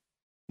to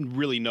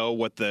really know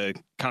what the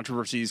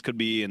controversies could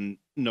be and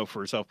know for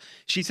herself.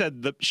 She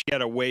said that she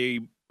had a way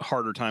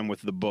harder time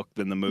with the book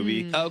than the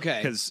movie. Okay.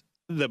 Because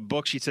the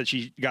book, she said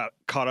she got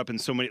caught up in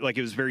so many, like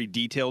it was very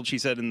detailed, she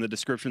said, in the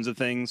descriptions of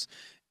things.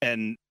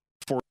 And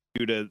for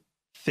you to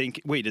think,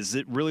 wait, is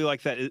it really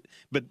like that?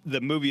 But the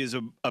movie is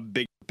a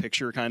big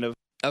picture kind of.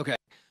 Okay.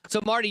 So,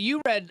 Marty,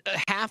 you read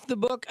half the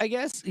book, I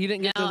guess? You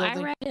didn't get No, the whole I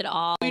thing? read it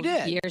all You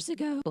did? years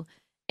ago,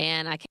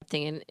 and I kept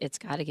thinking, it's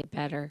got to get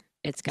better.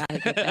 It's got to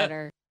get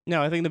better.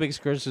 No, I think the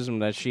biggest criticism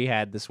that she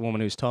had, this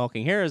woman who's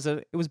talking here, is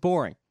that it was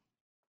boring.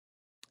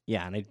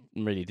 Yeah, and I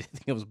really did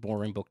think it was a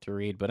boring book to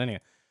read. But anyway,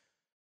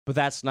 but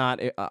that's not.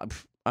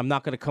 I'm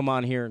not going to come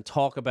on here and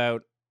talk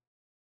about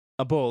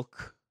a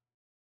book,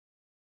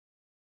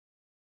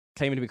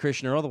 claiming to be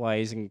Christian or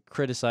otherwise, and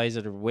criticize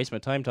it or waste my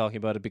time talking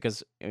about it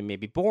because it may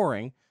be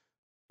boring.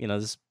 You know,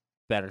 there's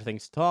better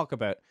things to talk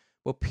about.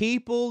 But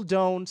people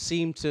don't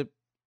seem to,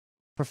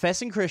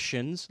 professing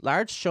Christians,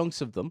 large chunks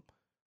of them,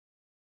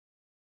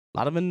 a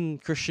lot of them in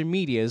Christian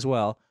media as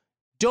well,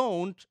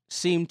 don't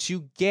seem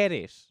to get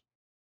it.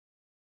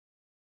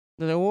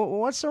 They're like,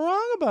 what's so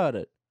wrong about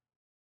it?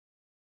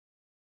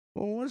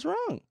 Well, what's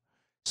wrong?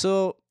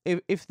 So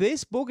if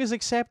this book is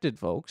accepted,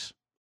 folks,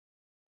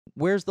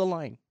 where's the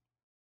line?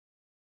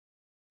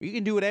 You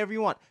can do whatever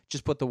you want.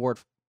 Just put the word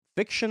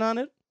fiction on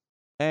it,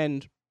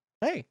 and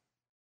hey.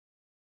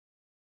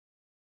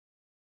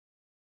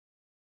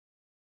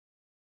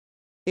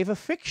 If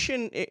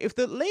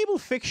the label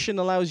fiction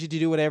allows you to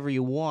do whatever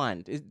you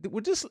want,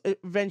 would this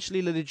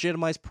eventually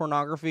legitimize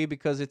pornography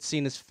because it's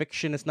seen as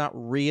fiction, it's not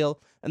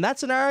real? And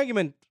that's an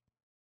argument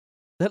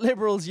that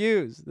liberals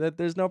use, that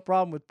there's no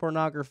problem with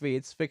pornography,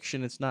 it's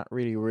fiction, it's not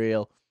really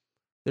real.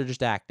 They're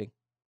just acting.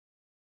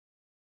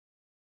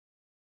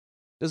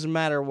 Doesn't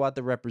matter what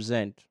they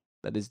represent,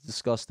 that is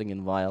disgusting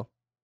and vile.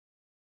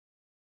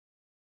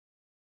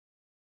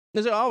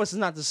 They say, oh, it's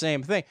not the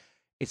same thing.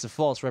 It's a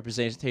false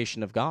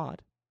representation of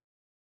God.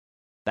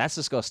 That's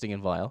disgusting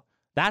and vile.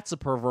 That's a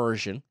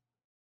perversion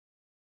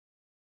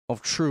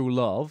of true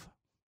love.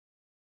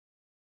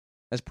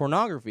 As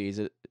pornography is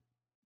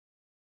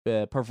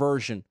a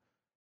perversion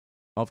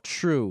of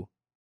true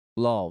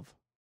love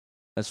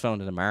as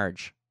found in a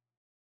marriage.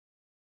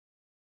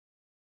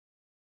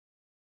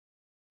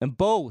 And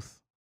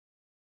both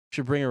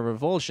should bring a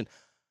revulsion.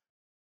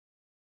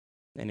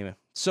 Anyway,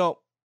 so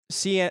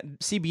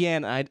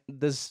CBN,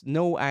 there's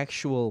no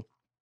actual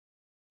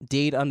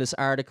date on this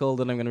article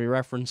that I'm going to be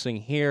referencing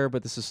here,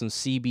 but this is from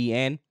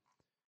CBN.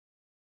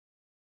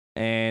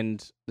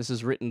 And this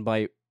is written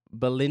by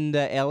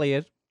Belinda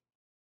Elliott,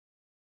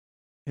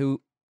 and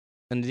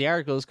the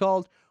article is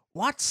called,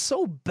 "What's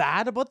So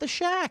Bad About the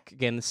Shack?"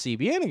 Again, the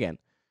CBN again.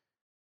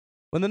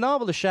 When the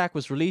novel The Shack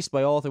was released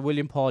by author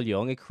William Paul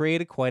Young, it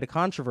created quite a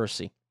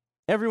controversy.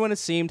 Everyone, it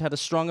seemed, had a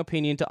strong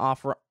opinion to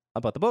offer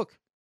about the book.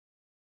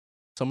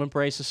 Some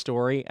embraced the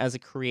story as a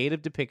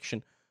creative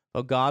depiction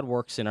of how God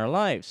works in our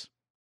lives.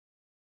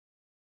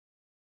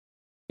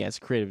 Yes,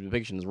 creative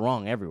depiction is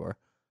wrong everywhere.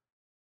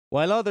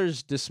 While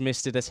others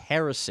dismissed it as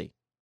heresy.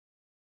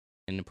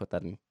 And put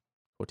that in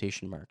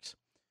quotation marks.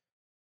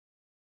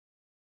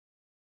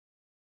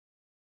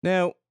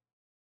 Now,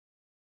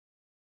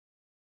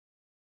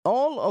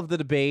 all of the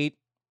debate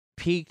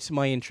piqued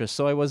my interest,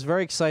 so I was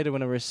very excited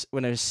when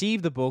I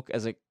received the book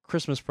as a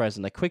Christmas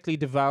present. I quickly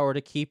devoured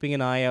it, keeping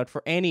an eye out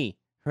for any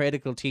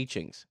heretical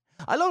teachings.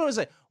 I love when I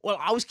say, well,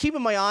 I was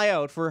keeping my eye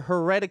out for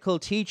heretical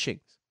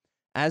teachings.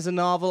 As a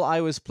novel,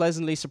 I was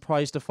pleasantly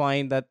surprised to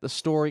find that the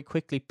story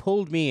quickly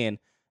pulled me in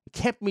and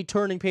kept me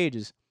turning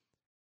pages.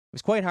 It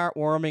was quite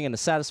heartwarming and a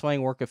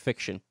satisfying work of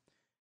fiction.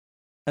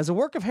 As a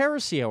work of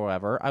heresy,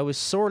 however, I was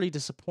sorely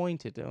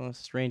disappointed. Oh, a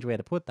strange way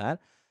to put that.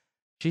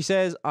 She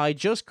says, I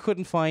just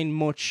couldn't find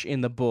much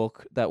in the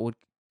book that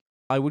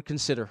I would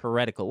consider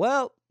heretical.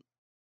 Well,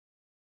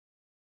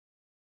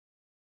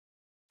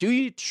 do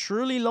you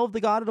truly love the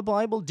God of the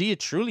Bible? Do you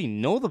truly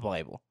know the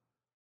Bible?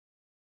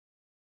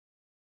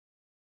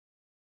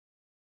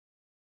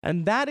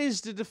 And that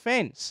is the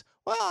defense.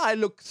 Well, I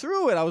looked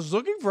through it. I was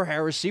looking for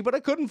heresy, but I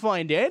couldn't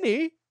find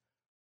any.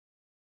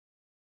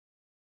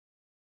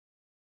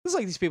 It's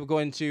like these people go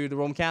into the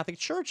Roman Catholic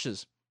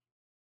churches.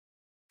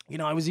 You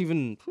know, I was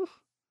even...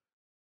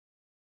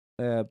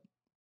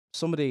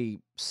 somebody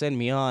sent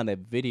me on a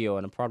video,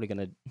 and I'm probably going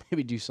to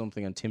maybe do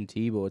something on Tim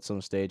Tebow at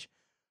some stage.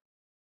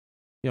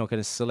 You know, kind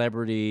of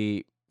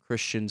celebrity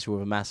Christians who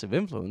have a massive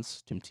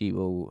influence. Tim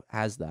Tebow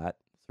has that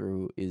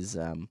through his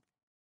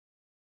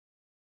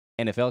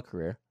NFL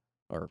career,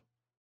 or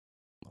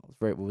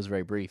well, it was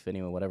very brief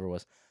anyway, whatever it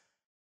was,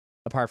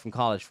 apart from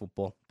college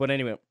football. But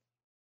anyway,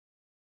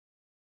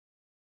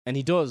 and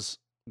he does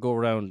go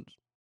around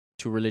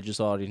to religious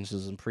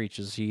audiences and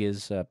preaches. He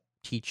is a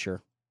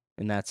teacher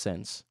in that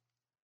sense.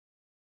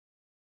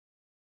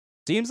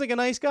 Seems like a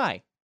nice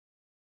guy,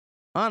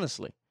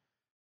 honestly.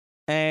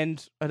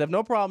 And I'd have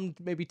no problem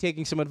maybe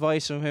taking some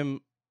advice from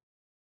him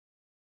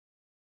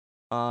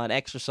on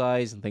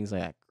exercise and things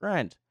like that.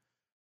 Grand.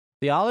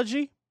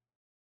 Theology?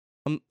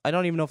 I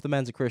don't even know if the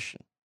man's a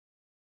Christian.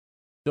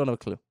 Don't have a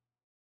clue.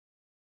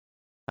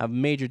 I have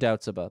major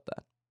doubts about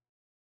that.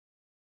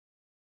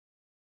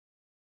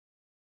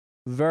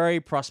 Very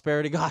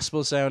prosperity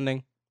gospel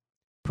sounding.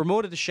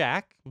 Promoted the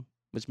shack,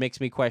 which makes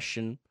me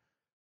question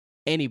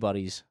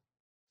anybody's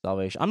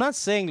salvation. I'm not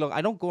saying, look,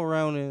 I don't go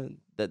around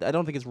I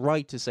don't think it's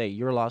right to say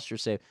you're lost, you're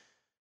saved.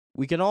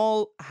 We can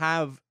all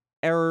have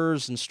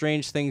errors and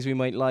strange things we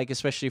might like,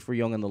 especially if we're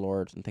young in the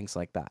Lord and things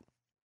like that.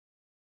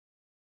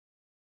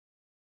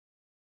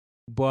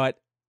 But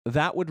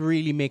that would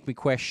really make me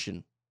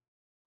question,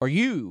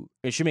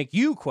 it should make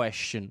you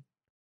question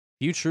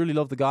if you truly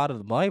love the God of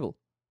the Bible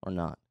or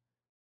not.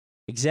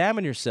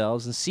 Examine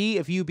yourselves and see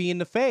if you be in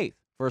the faith.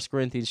 1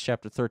 Corinthians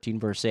chapter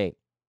 13, verse 8.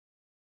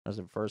 Was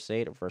it verse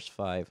 8 or verse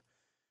 5?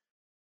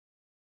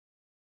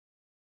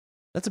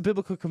 That's a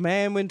biblical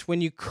commandment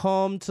when you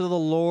come to the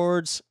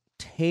Lord's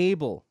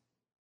table.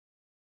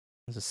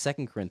 This is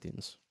 2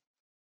 Corinthians.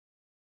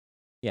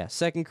 Yeah,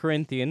 2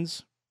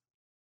 Corinthians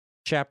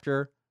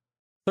chapter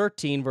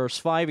 13, verse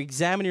 5.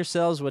 Examine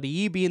yourselves whether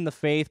ye be in the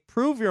faith.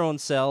 Prove your own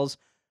selves.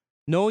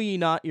 Know ye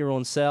not your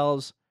own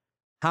selves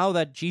how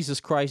that Jesus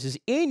Christ is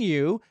in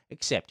you,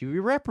 except you be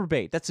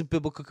reprobate. That's a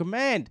biblical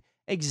command.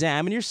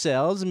 Examine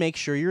yourselves and make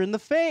sure you're in the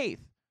faith.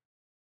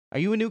 Are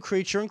you a new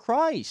creature in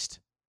Christ?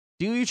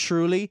 Do you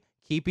truly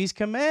keep his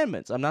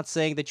commandments? I'm not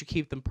saying that you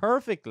keep them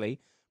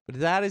perfectly, but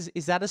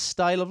is that a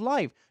style of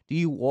life? Do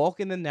you walk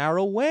in the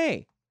narrow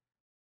way?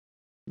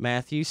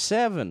 Matthew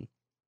 7.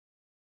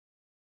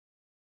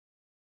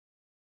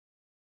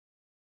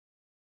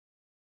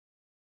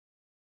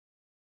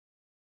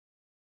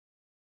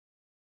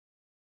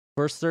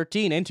 Verse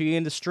 13, enter ye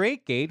in the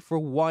straight gate, for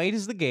wide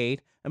is the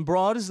gate, and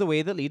broad is the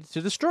way that leadeth to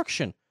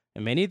destruction,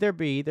 and many there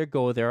be that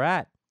go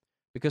thereat.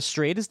 Because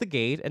straight is the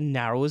gate, and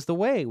narrow is the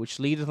way, which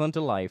leadeth unto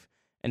life,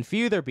 and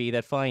few there be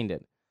that find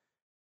it.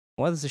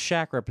 What does the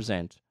shack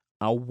represent?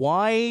 A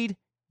wide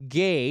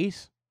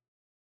gate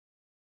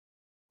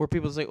where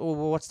people say, oh,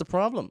 well, what's the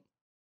problem?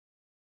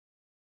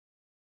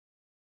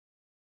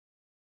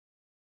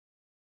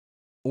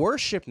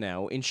 Worship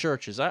now in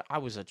churches. I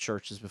was at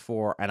churches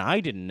before, and I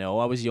didn't know.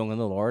 I was young in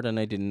the Lord, and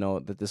I didn't know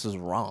that this was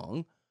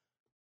wrong.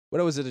 When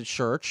I was at a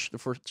church, the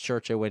first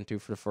church I went to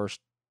for the first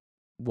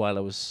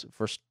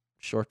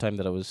short time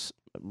that I was,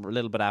 a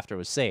little bit after I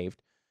was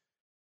saved,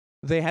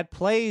 they had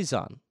plays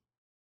on.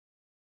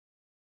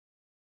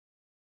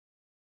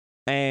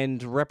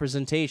 And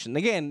representation.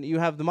 Again, you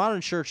have the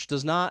modern church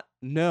does not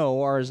know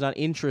or is not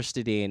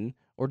interested in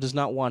or does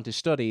not want to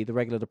study the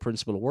regulative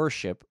principle of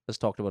worship, as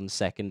talked about in the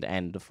second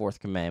and the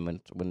fourth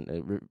commandment,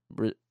 when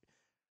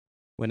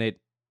it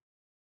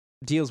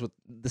deals with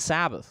the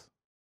Sabbath,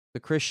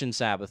 the Christian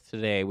Sabbath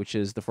today, which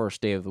is the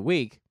first day of the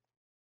week,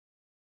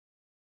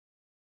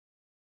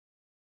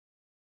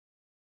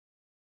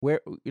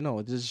 where,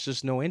 there's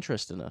just no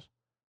interest in it.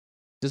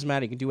 Doesn't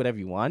matter. You can do whatever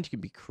you want. You can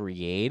be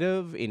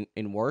creative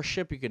in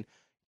worship.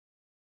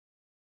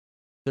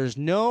 There's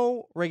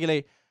no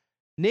regulation.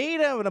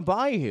 Nadab and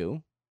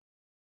Abihu,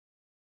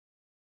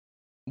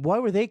 why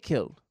were they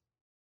killed?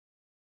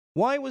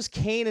 Why was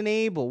Cain and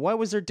Abel? Why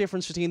was there a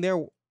difference between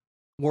their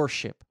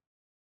worship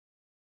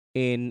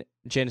in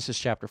Genesis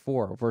chapter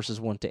 4,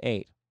 verses 1 to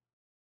 8?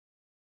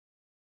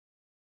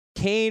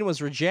 Cain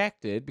was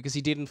rejected because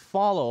he didn't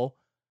follow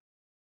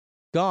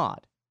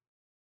God.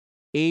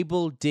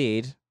 Abel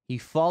did. He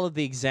followed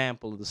the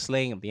example of the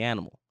slaying of the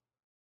animal.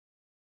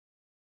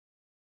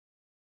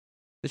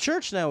 The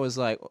church now is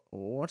like,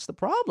 what's the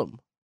problem?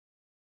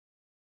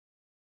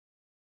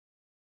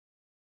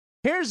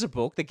 Here's a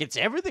book that gets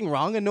everything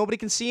wrong and nobody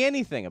can see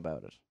anything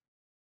about it.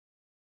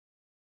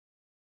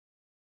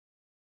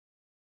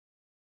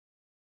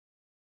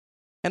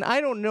 And I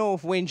don't know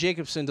if Wayne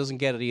Jacobson doesn't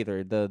get it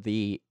either.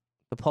 The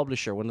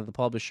publisher, one of the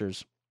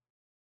publishers,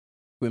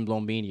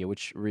 Windblown Media,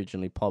 which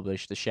originally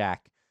published The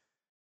Shack,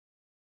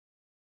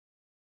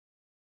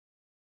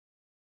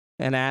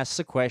 and asks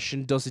the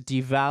question, does it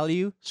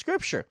devalue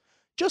Scripture?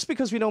 just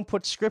because we don't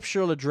put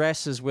scriptural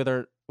addresses with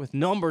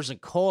numbers and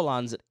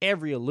colons at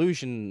every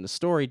allusion in the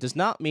story does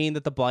not mean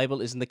that the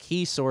Bible isn't the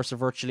key source of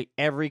virtually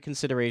every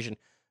consideration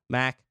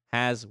Mac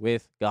has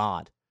with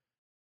God.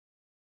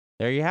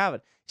 There you have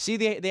it. See,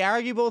 they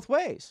argue both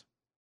ways.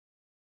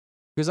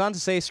 Goes on to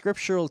say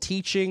scriptural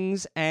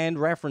teachings and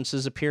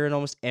references appear in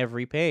almost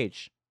every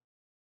page.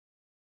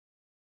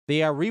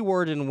 They are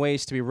reworded in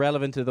ways to be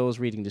relevant to those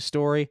reading the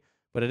story,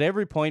 but at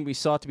every point we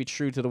sought to be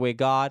true to the way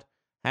God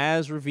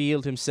has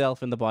revealed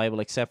himself in the Bible,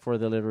 except for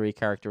the literary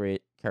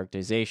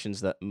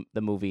characterizations that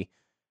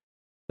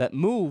that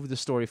move the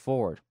story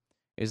forward.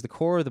 It is the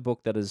core of the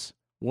book that is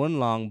one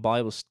long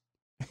Bible.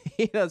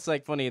 It's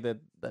like funny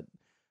that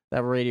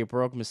radio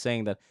program is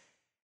saying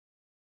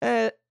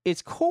that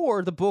its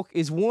core, the book,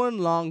 is one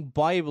long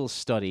Bible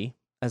study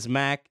as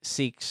Mac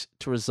seeks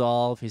to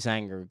resolve his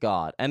anger at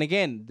God. And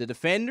again, the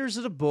defenders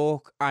of the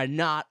book are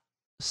not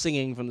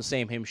singing from the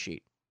same hymn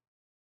sheet.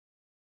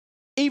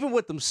 Even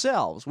with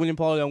themselves, William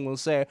Paul Young will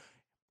say,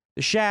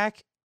 the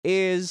Shack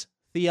is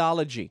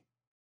theology.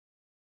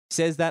 He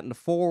says that in the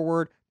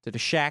foreword to The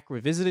Shack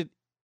Revisited.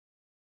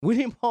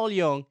 William Paul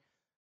Young,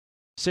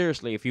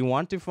 seriously, if you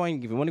want to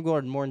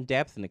go more in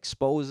depth and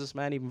expose this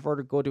man even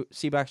further, go to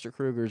C. Baxter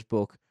Kruger's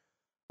book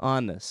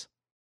on this.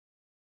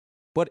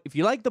 But if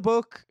you like the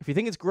book, if you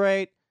think it's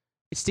great,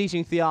 it's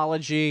teaching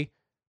theology,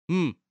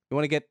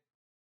 let's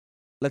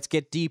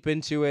get deep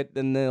into it,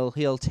 and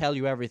he'll tell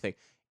you everything.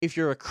 If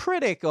you're a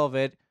critic of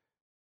it,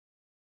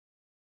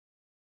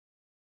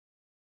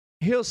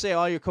 he'll say,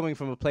 oh, you're coming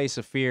from a place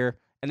of fear,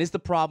 and is the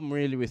problem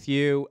really with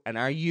you, and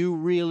are you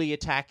really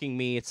attacking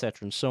me,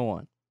 etc., and so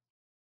on.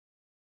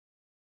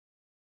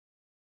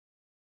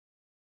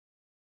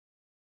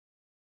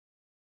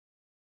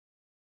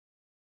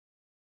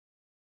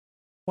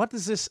 What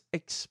does this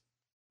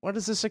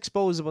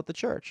expose about the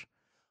church?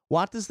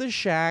 What does the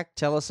Shack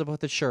tell us about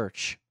the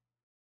church?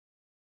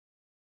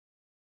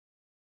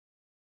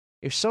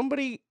 If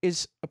somebody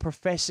is a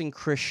professing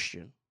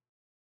Christian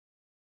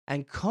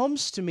and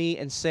comes to me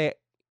and say,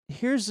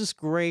 here's this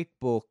great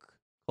book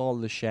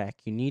called The Shack,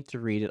 you need to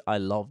read it, I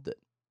loved it.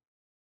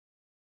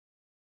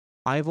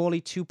 I have only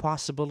two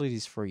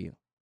possibilities for you.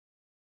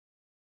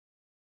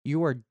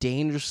 You are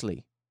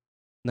dangerously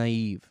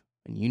naive,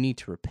 and you need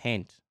to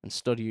repent and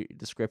study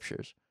the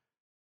scriptures.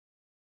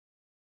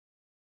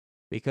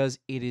 Because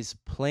it is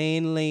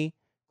plainly,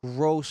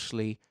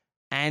 grossly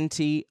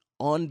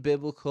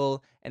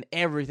unbiblical, and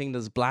everything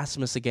that's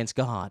blasphemous against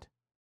God.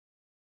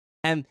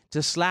 And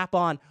to slap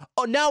on,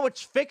 oh, now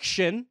it's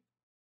fiction,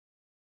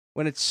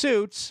 when it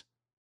suits,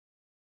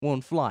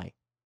 won't fly.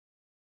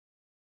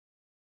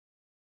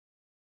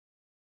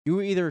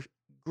 You're either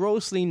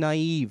grossly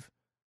naive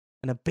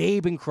and a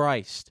babe in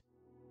Christ,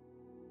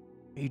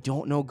 or you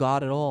don't know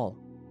God at all.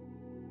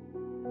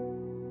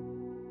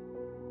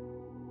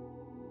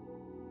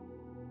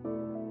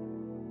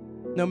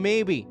 Now,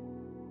 maybe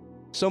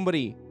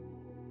somebody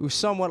who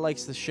somewhat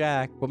likes the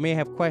Shack but may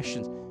have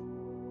questions,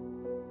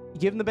 you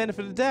give them the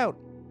benefit of the doubt.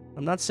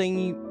 I'm not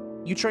saying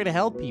you try to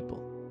help people.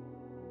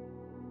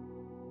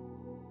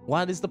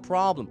 What is the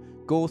problem?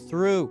 Go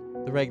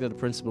through the regular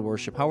principle of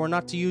worship, how we're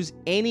not to use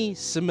any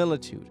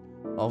similitude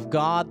of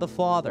God the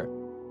Father,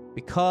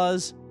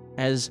 because,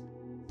 as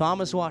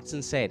Thomas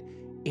Watson said,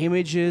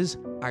 images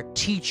are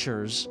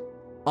teachers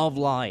of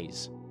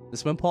lies.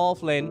 This has been Paul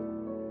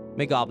Flynn.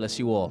 May God bless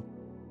you all.